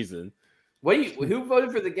no reason. Who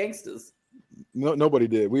voted for the Gangstas? No, nobody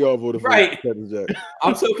did. We all voted for Cactus Jack.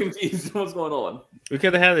 I'm so confused. What's going on? We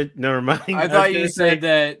could have had it. Never mind. I thought you said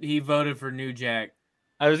that he voted for New Jack.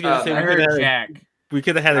 I was gonna say I heard Jack. We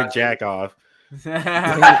could have had a Jack off.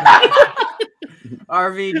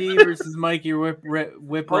 RVD versus Mikey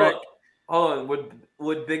Whipwreck. Hold on.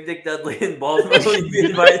 Would Big Dick Dudley and Balls Mahoney be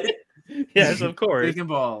invited? Yes, of course. Dick and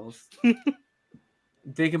Balls.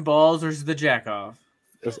 Dick and Balls versus the Jack Off.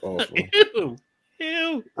 That's awful.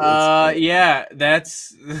 Ew. Yeah,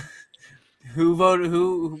 that's who voted.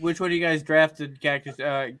 Which one of you guys drafted Cactus?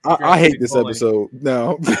 I hate this episode.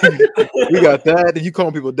 Now we got that. And you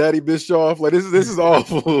calling people Daddy Bischoff? Like this is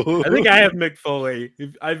awful. I think I have Mick Foley.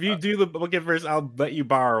 If you do the bucket first, I'll let you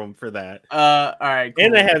borrow him for that. All right. Cool.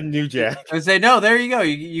 And I have New Jack. I say no. There you go.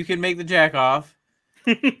 You can make the Jack Off.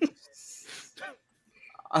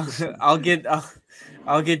 I'll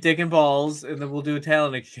get Dick and Balls, and then we'll do a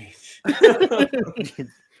talent exchange.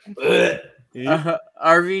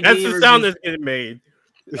 RVD. That's the sound that's getting made.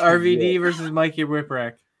 RVD versus Mikey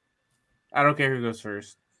Whipwreck. I don't care who goes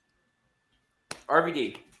first.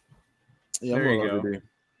 RVD. Yeah, there you go. RVD.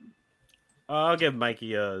 I'll give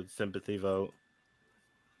Mikey a sympathy vote.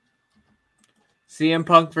 CM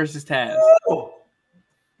Punk versus Taz. Oh,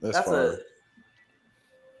 that's fire.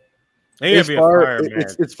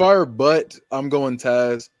 It's fire, but I'm going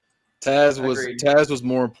Taz. Taz was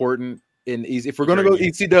more important in easy. If we're gonna go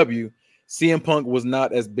ECW, CM Punk was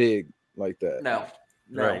not as big like that. No.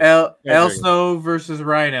 Right. El Snow versus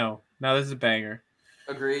Rhino. Now this is a banger.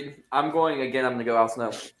 Agreed. I'm gonna go Al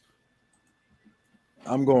Snow.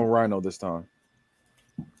 I'm going Rhino this time.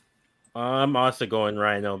 I'm also going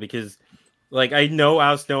Rhino because, I know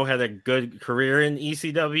Al Snow had a good career in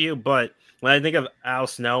ECW, but when I think of Al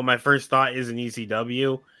Snow, my first thought isn't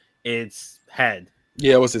ECW; it's head.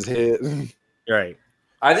 Yeah, it was his head. Right.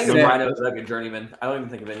 I think of Rhino as like a journeyman. I don't even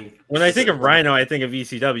think of any. When I think of Rhino, I think of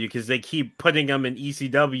ECW because they keep putting him in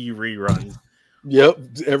ECW reruns. Yep,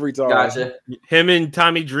 every time. Gotcha. Him and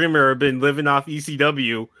Tommy Dreamer have been living off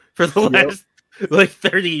ECW for the last like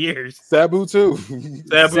 30 years. Sabu too.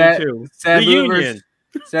 Sabu too. Reunion.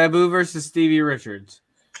 Sabu versus Stevie Richards.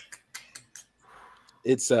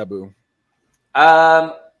 It's Sabu.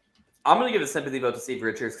 I'm gonna give a sympathy vote to Stevie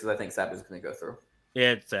Richards because I think Sabu's gonna go through.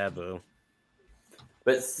 Yeah, it's Sabu.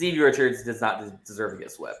 But Stevie Richards does not deserve to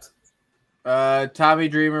get swept. Tommy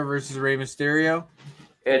Dreamer versus Rey Mysterio.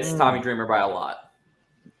 It's Tommy Dreamer by a lot.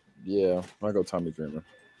 Yeah, I go Tommy Dreamer.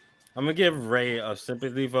 I'm gonna give Ray a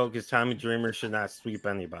sympathy vote because Tommy Dreamer should not sweep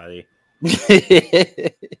anybody.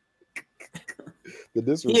 The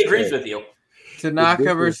disrespect. He agrees with you.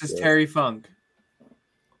 Tanaka versus Terry Funk.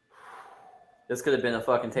 This could have been a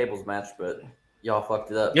fucking tables match, but y'all fucked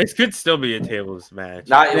it up. This could still be a tables match.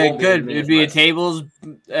 It could. It'd be a tables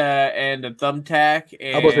and a thumbtack.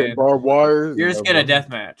 And How about that barbed wire? You're just getting a death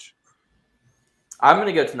match. I'm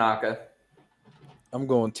gonna go Tanaka. I'm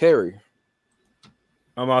going Terry.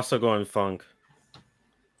 I'm also going Funk.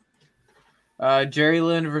 Jerry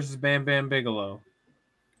Lynn versus Bam Bam Bigelow.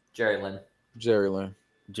 Jerry Lynn. Jerry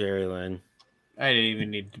Lynn. I didn't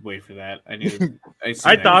even need to wait for that. I knew.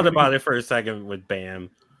 I thought about it for a second with Bam.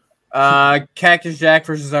 Cactus Jack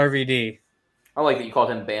versus RVD. I like that you called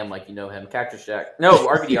him Bam like you know him. Cactus Jack. No,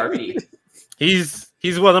 RVD.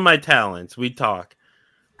 He's one of my talents. We talk.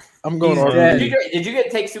 I'm going He's RVD. Did you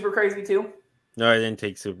get Take Super Crazy too? No, I didn't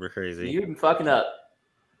take Super Crazy. You've been fucking up.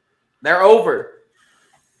 They're over.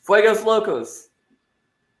 Fuegos Locos.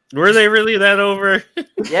 Were they really that over?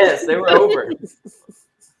 Yes, they were over.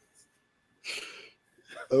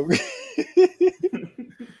 Okay.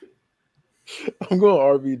 I'm going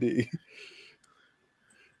RVD.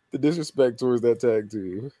 The disrespect towards that tag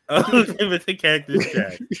team. I'll give it to Cactus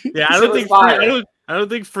Jack. Yeah, I It don't was think fire. I don't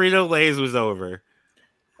think Frito Lay's was over.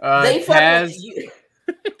 They Taz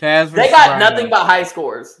versus they got Rhino. nothing but high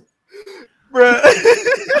scores. Bruh.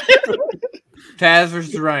 Taz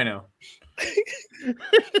versus Rhino.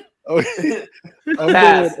 Okay.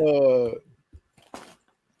 Taz.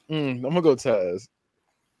 I'm gonna go Taz.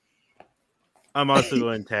 I'm also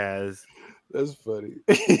going Taz. That's funny.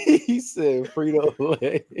 He said Frito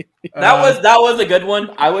Lay. That was a good one.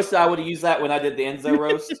 I wish I would have used that when I did the Enzo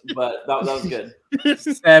roast, but that was good.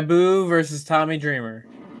 Sabu versus Tommy Dreamer.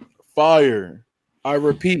 Fire. I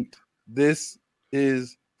repeat, this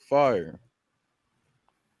is fire.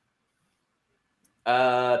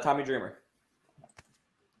 Tommy Dreamer.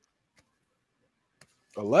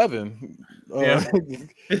 11. Yeah.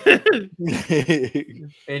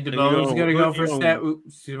 And Damone's gonna go for Sabu.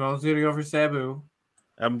 Simone's gonna go for Sabu.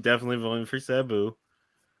 I'm definitely voting for Sabu.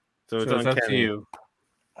 So it's on up to Kenny. you.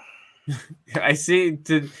 I see,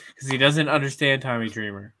 because he doesn't understand Tommy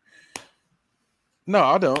Dreamer. No,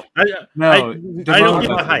 I don't. No, I don't get the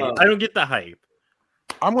Damone- hype. I don't get the hype.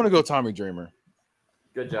 I'm gonna go Tommy Dreamer.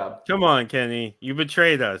 Good job. Come on, Kenny. You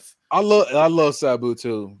betrayed us. I love Sabu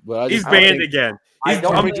too, but He's I banned think again. I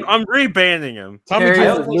don't think- I'm re-banning him. Tommy Terry- Dreamer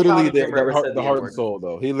I is don't think literally Tommy Dreamer ever said the the heart N-word. and soul,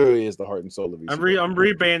 though. He literally is the heart and soul of ECW. I'm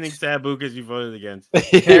re-banning Sabu because you voted against.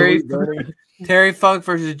 Terry, Terry Funk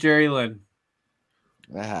versus Jerry Lynn.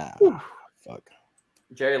 Fuck.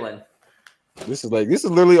 Jerry Lynn. This is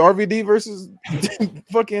literally RVD versus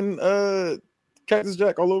fucking Cactus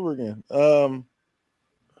Jack all over again.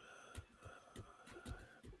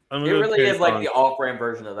 I'm It gonna go really Terry is like Funk. the off-brand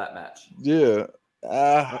version of that match. Yeah.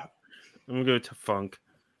 I'm gonna go to Funk.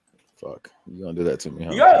 Fuck. You gonna do that to me?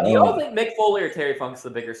 Huh? Do y'all think Mick Foley or Terry Funk's the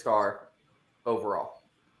bigger star overall?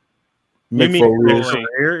 You Mick mean Foley is-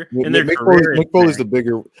 career? Mick- In their Mick career, Foley's- Mick Foley's the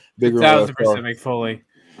bigger 1,000% star. Mick Foley.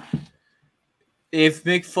 If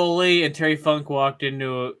Mick Foley and Terry Funk walked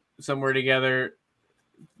into somewhere together,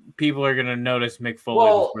 people are gonna notice Mick Foley.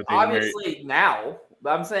 Well, before they marry- obviously now,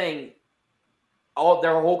 but I'm saying all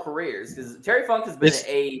their whole careers because Terry Funk has been It's-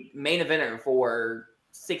 a main eventer for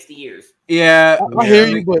 60 years. Yeah, I hear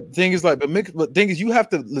you, but thing is you have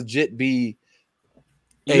to legit be.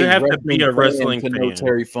 You have to be a wrestling to know fan.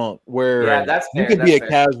 Terry Funk, where Yeah, that's you fair. can be a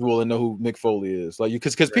that's fair. casual and know who Mick Foley is, like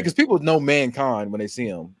because Right. people know Mankind when they see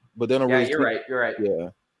him, but they don't Yeah, really. you're right. You're right. Yeah,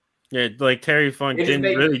 Yeah, like Terry Funk It just didn't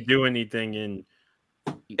made- really do anything in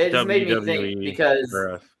It just made me think WWE because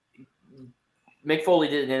for us. Mick Foley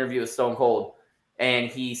did an interview with Stone Cold, and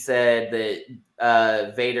he said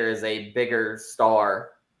that Vader is a bigger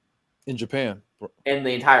star in Japan. in the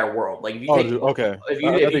entire world. Like if you Oh, take dude, okay. if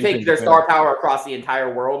I you think take in their Japan. star power across the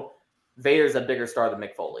entire world, Vader's a bigger star than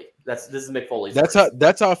Mick Foley. This is Mick Foley's. That's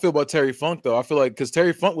words. how I feel about Terry Funk, though. I feel like because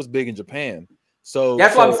Terry Funk was big in Japan, so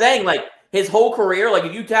That's what I'm saying. Like his whole career, like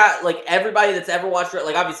if you like everybody that's ever watched it,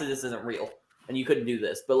 like obviously this isn't real and you couldn't do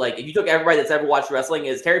this, but like if you took everybody that's ever watched wrestling,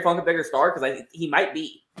 is Terry Funk a bigger star? Because I think he might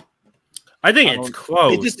be. I think I it's don't-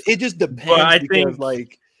 close. It just depends But I because think-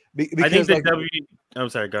 like I think because the like I'm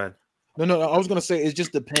sorry. Go ahead. no, I was gonna say it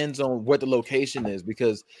just depends on what the location is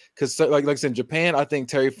because like I said, in Japan, I think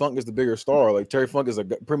Terry Funk is the bigger star. Like Terry Funk is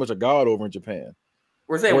pretty much a god over in Japan.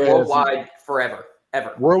 We're saying Whereas- worldwide forever,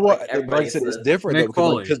 ever. Worldwide, like I everybody said, it's says- different though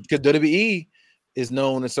Mick because Foley. WWE is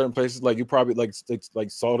known in certain places. Like you probably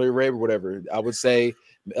like Saudi Arabia or whatever. I would say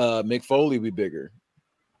Mick Foley would be bigger,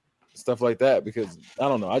 stuff like that. Because I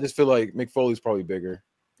don't know. I just feel like Mick Foley's probably bigger.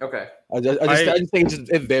 Okay. I just think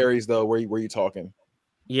it varies though where you talking.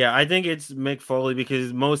 Yeah, I think it's Mick Foley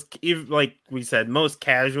because like we said, most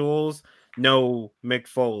casuals know Mick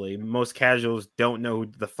Foley. Most casuals don't know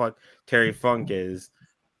who the fuck Terry Funk is.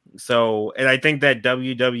 So, and I think that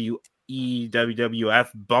WWE, WWF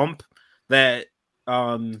bump that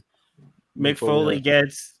Mick Foley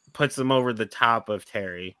gets puts him over the top of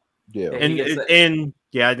Terry. Yeah. And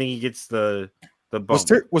yeah, I think he gets the bump.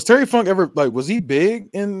 Was Terry Funk ever was he big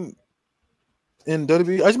in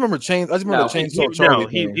WWE? I just remember Chainsaw Charlie.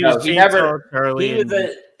 He was Chainsaw Charlie. He was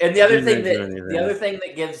and the other he thing didn't do that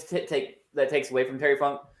anything. that takes away from Terry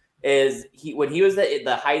Funk is when he was at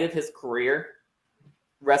the height of his career,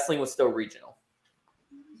 wrestling was still regional.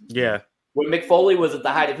 Yeah. When Mick Foley was at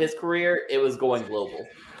the height of his career, it was going global.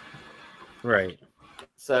 Right.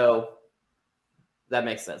 So that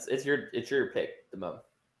makes sense. It's your pick, the moment.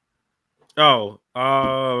 Oh,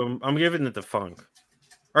 I'm giving it to Funk.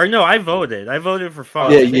 Or no, I voted. I voted for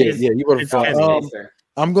Funk. Yeah. You voted for it's Funk.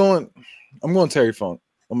 I'm going Terry Funk.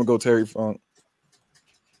 I'm gonna go Terry Funk.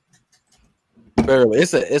 Barely.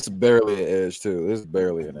 It's barely an edge too. It's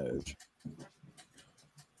barely an edge.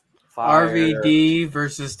 Fire. RVD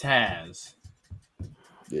versus Taz.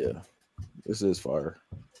 Yeah, this is fire.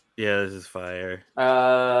 Yeah, this is fire.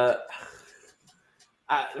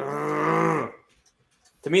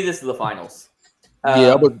 To me, this is the finals.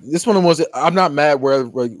 Yeah, but this one was. I'm not mad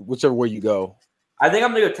whichever way you go. I think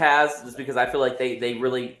I'm gonna go Taz just because I feel like they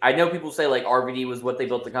really. I know people say like RVD was what they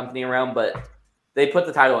built the company around, but they put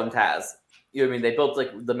the title on Taz. You know what I mean? They built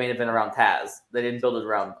like the main event around Taz. They didn't build it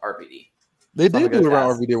around RVD. They did do it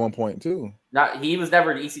around Taz. RVD at one point too. He was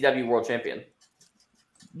never an ECW world champion.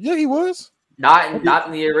 Yeah, he was. Not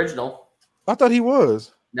in the original. I thought he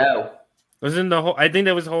was. No. Wasn't the whole? I think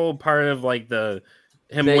that was a whole part of like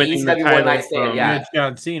him The winning the ECW title One Night Stand, from yeah.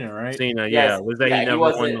 John Cena, right? Cena. Yes. Yeah, was that Yeah, he he never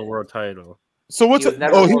won wasn't- the world title? So what's He was it?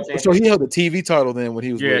 never Oh, world so he held the TV title then when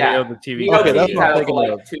he was. Yeah, with- he held the TV. He held Okay, the that's TV what I'm title for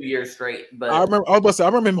thinking like of. 2 years straight. But I was about to say I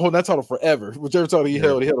remember him holding that title forever. Whichever title he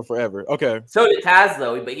held it forever. Okay, so did Taz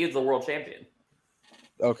though, but he was the world champion,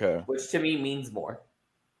 okay. which to me means more.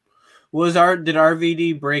 Did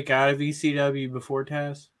RVD break out of ECW before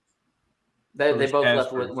Taz? They Or was both Taz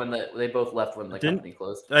left first? when the company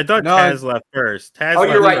closed. I thought No, Taz left first. Taz Oh,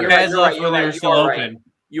 you're left right. first. Taz left You're when they right, were you still are right. open.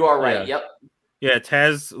 You are right. Yeah. Yep. Yeah,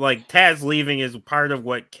 Taz leaving is part of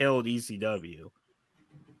what killed ECW.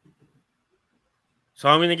 So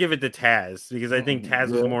I'm gonna give it to Taz because I think Taz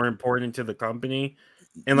was more important to the company.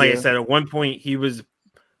 And like I said, at one point he was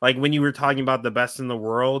like when you were talking about the best in the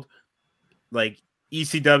world, like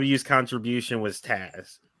ECW's contribution was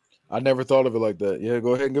Taz. I never thought of it like that. Yeah,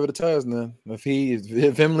 go ahead and give it to Taz then.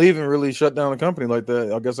 If him leaving really shut down the company like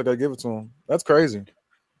that, I guess I gotta give it to him. That's crazy.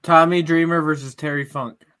 Tommy Dreamer versus Terry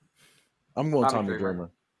Funk. I'm going Tommy Tommy Dreamer.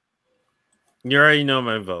 Dreamer. You already know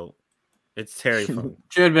my vote. It's Terry Funk.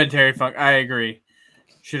 Should have been Terry Funk. I agree.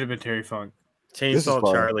 Should have been Terry Funk. This is Chainsaw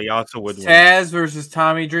fire. Charlie also would win. Taz versus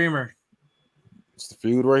Tommy Dreamer. It's the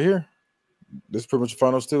feud right here. This is pretty much the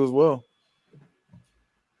finals too as well.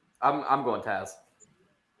 I'm going Taz.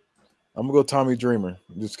 I'm gonna go Tommy Dreamer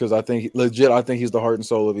just because I think he's the heart and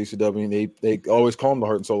soul of ECW, and they always call him the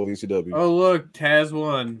heart and soul of ECW. Oh look, Taz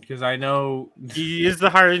won because I know He is the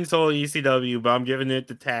heart and soul of ECW, but I'm giving it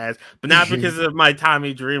to Taz, but not because of my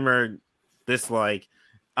Tommy Dreamer dislike.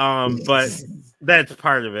 But that's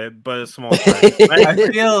part of it, but a small part. I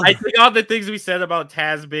feel I think all the things we said about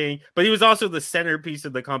Taz but he was also the centerpiece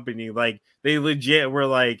of the company. Like they legit were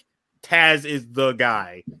like, Taz is the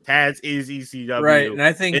guy. Taz is ECW. right, and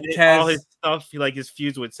I think And Taz. all his stuff, like his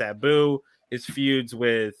feuds with Sabu, his feuds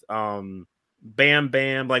with Bam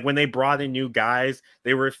Bam. Like when they brought in new guys,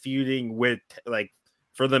 they were feuding with like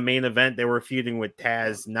for the main event, they were feuding with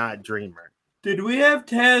Taz, not Dreamer. Did we have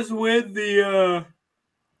Taz win the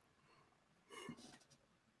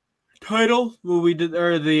title? Well, we did,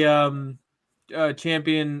 or the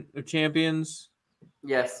champion of champions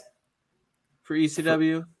Yes. for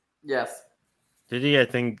ECW. Yes. Did he? I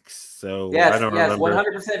think so. Yes. I don't Yes. remember.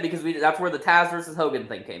 100% because that's where the Taz versus Hogan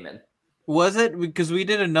thing came in. Was it because we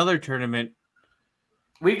did another tournament?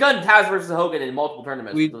 We've done Taz versus Hogan in multiple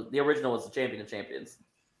tournaments. We- The original was the Champion of Champions.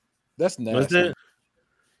 That's Was nasty. it?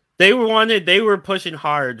 They were pushing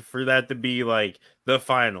hard for that to be like the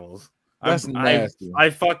finals. That's nasty. I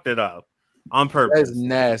fucked it up on purpose. That's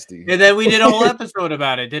nasty. And then we did a whole episode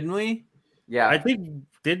about it, didn't we? Yeah, I think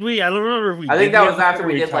did we? I don't remember if we. I think did that the was after episode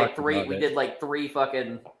we or did like talked three. about We it. did like three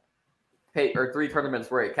fucking or three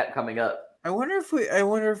tournaments where it kept coming up. I wonder if I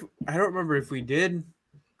don't remember if we did.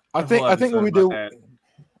 I a think whole what we episode do. about that.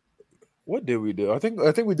 What did we do? I think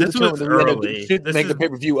we did This the was tournament. We early. had to This make the is- pay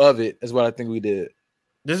per view of it. Is what I think we did.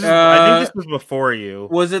 This is. I think Uh, this was before you.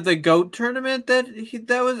 Was it the GOAT tournament that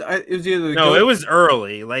was? It was either the No, GOAT, it was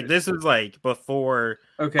early. Like this was like before.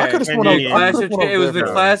 okay. I could've sworn And I- the I Clash could've of sworn I it was was the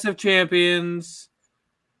there. Clash of Champions.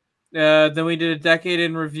 Then we did a decade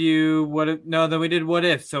in review. Then we did What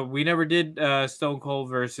If. So we never did Stone Cold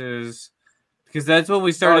versus, because that's when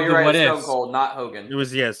we started you're the right, What Stone Ifs. Cold, not Hogan. It was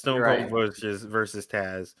Stone You're Cold right. versus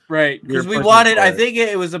Taz. Right, because You're we pushing wanted. for I it. think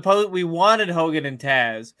it was we wanted Hogan and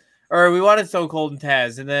Taz, or we wanted Stone Cold and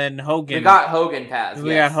Taz, and then Hogan. We got Hogan Taz.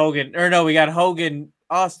 We yes. got Hogan, or no, we got Hogan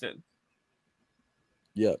Austin.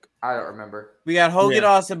 Yuck. I don't remember. We got Hogan Yeah.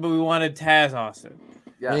 Austin, but we wanted Taz Austin.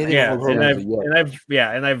 Yeah. Anything Yeah, Hulk and Hogan,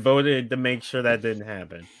 yeah. I voted to make sure that didn't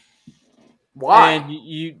happen. Why? And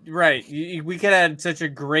we could have had such a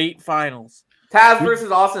great finals. Taz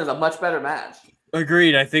versus Austin is a much better match.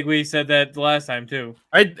 Agreed. I think we said that the last time too.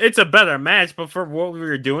 It's a better match, but for what we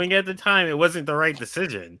were doing at the time, it wasn't the right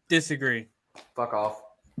decision. Disagree. Fuck off.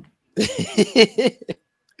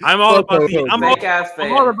 I'm all Fuck about Hogan. Fake ass fan.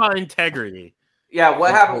 I'm all about integrity. Yeah,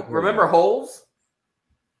 what Fuck happened? Hogan. Remember Holes?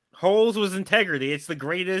 Holes was integrity. It's the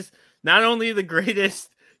greatest, not only the greatest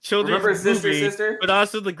children's Remember Sister movie, Sister? but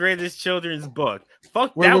also the greatest children's book.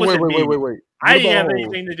 Fuck, Wait, that was wait. I What didn't have about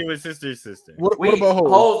anything to do with Sister. What We, about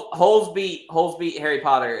Holes? Holes beat Harry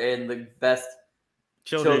Potter in the best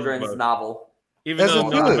children's book. novel. Even As though,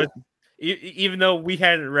 it none of should. us- even though we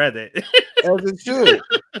hadn't read it. As it should.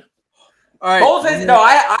 All right. Holes is no,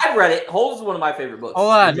 I've read it. Holes is one of my favorite books.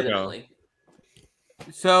 Hold on. legitimately.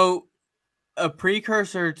 So, a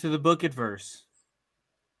precursor to the Book It Verse.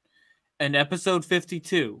 In episode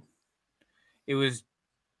 52, it was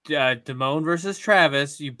Damone versus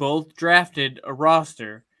Travis. You both drafted a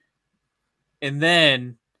roster, and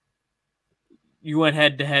then you went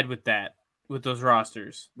head to head with those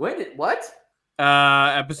rosters. What?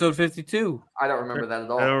 Episode 52. I don't remember that at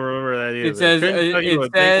all. I don't remember that either. It says- Couldn't tell you it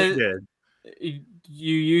what they says- did.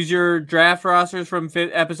 You use your draft rosters from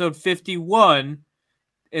episode 51,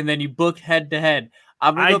 and then you book head to head.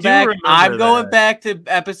 I'm gonna I go do back. remember I'm going that. back to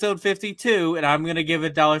episode 52, and I'm gonna give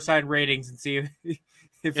it $ ratings and see if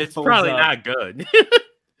it It's holds probably up. not good.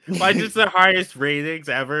 Why just the highest ratings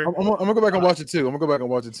ever? I'm gonna go back and watch it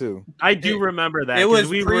too. I do remember that. It 'cause was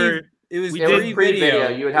we pre- were It was we It was did pre-video.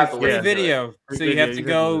 You would have to Yeah. listen to it. video, so you have to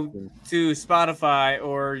go to Spotify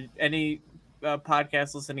or any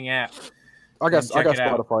podcast listening app. I got Check it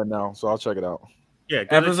out. Spotify now, so I'll check it out. yeah,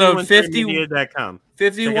 go Episode to 50 213media.com.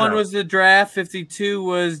 51 out. was the draft. 52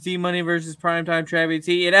 was D Money versus Primetime Travis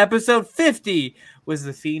T. And episode 50 was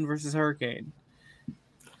the Fiend versus Hurricane.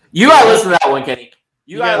 You gotta listen to that one, Kenny.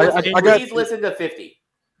 You gotta gotta- listen. I got- Please listen to 50.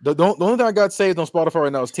 The only thing I got saved on Spotify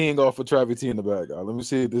right now is teeing off with Travis T in the back. Let me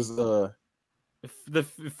see if this. The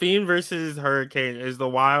Fiend versus Hurricane is the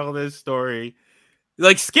wildest story.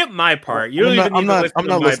 Like, skip my part. You don't even need to listen I'm to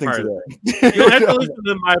not my listening part. to that. You don't have to listen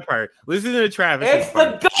to my part. Listen to Travis. It's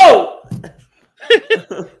part. the GOAT!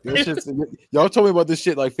 This shit's- y'all told me about this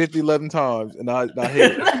shit like 50, 11 times, and I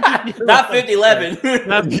hate it. Not 50-11.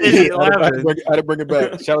 Not I 50-11. had to bring it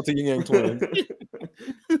back. Shout out to Yin Yang Twins.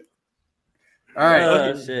 All right.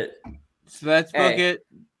 Oh, shit. So that's book Hey. it.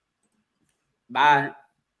 Bye.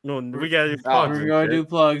 No, we got to Oh, We're going to do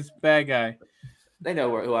plugs. Bad guy. They know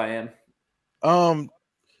who I am.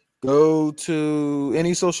 Go to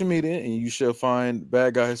any social media and you shall find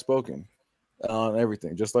Bad Guy Has Spoken on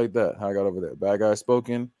everything, just like that. How I got over there. Bad Guy Has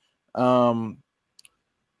Spoken.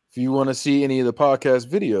 If you want to see any of the podcast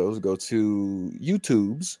videos, go to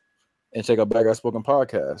YouTube's and check out Bad Guy Spoken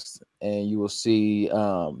Podcast, and you will see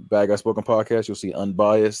Bad Guy Spoken Podcast. You'll see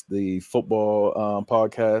Unbiased, the football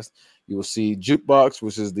podcast. You will see Jukebox,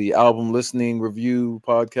 which is the album listening review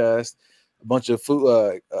podcast. A bunch of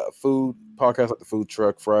food podcasts like the Food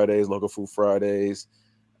Truck Fridays, Local Food Fridays,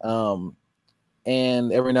 and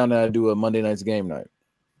every now and then I do a Monday night's game night.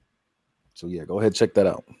 So yeah, go ahead and check that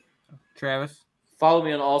out. Travis. Follow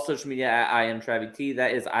me on all social media at I am Travy T.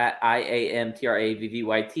 That is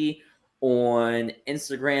IAMTRAVVYT on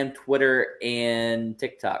Instagram, Twitter, and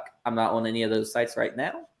TikTok. I'm not on any of those sites right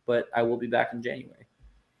now, but I will be back in January.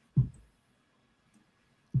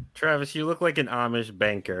 Travis, you look like an Amish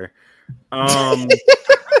banker.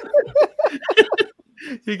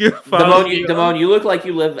 You can follow me Damone, you look like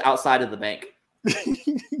you live outside of the bank.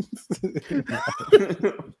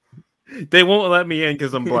 They won't let me in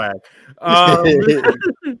because I'm black.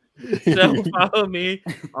 So follow me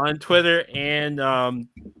on Twitter and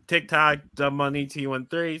TikTok,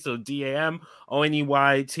 DamoneyT13. So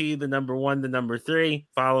DAMONEYT, the number 1, the number 3.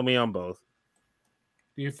 Follow me on both.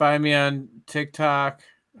 You can find me on TikTok,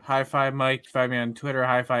 Hi-Fi Mike. Find me on Twitter,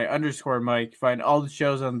 Hi-Fi_Mike. Find all the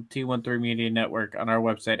shows on the T13 Media Network on our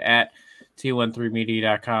website at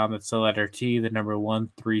T13media.com. That's the letter T, the number 1,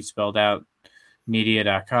 3 spelled out,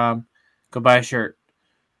 media.com. Go buy a shirt.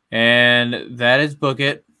 And that is Book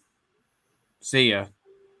It. See ya.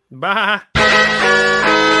 Bye.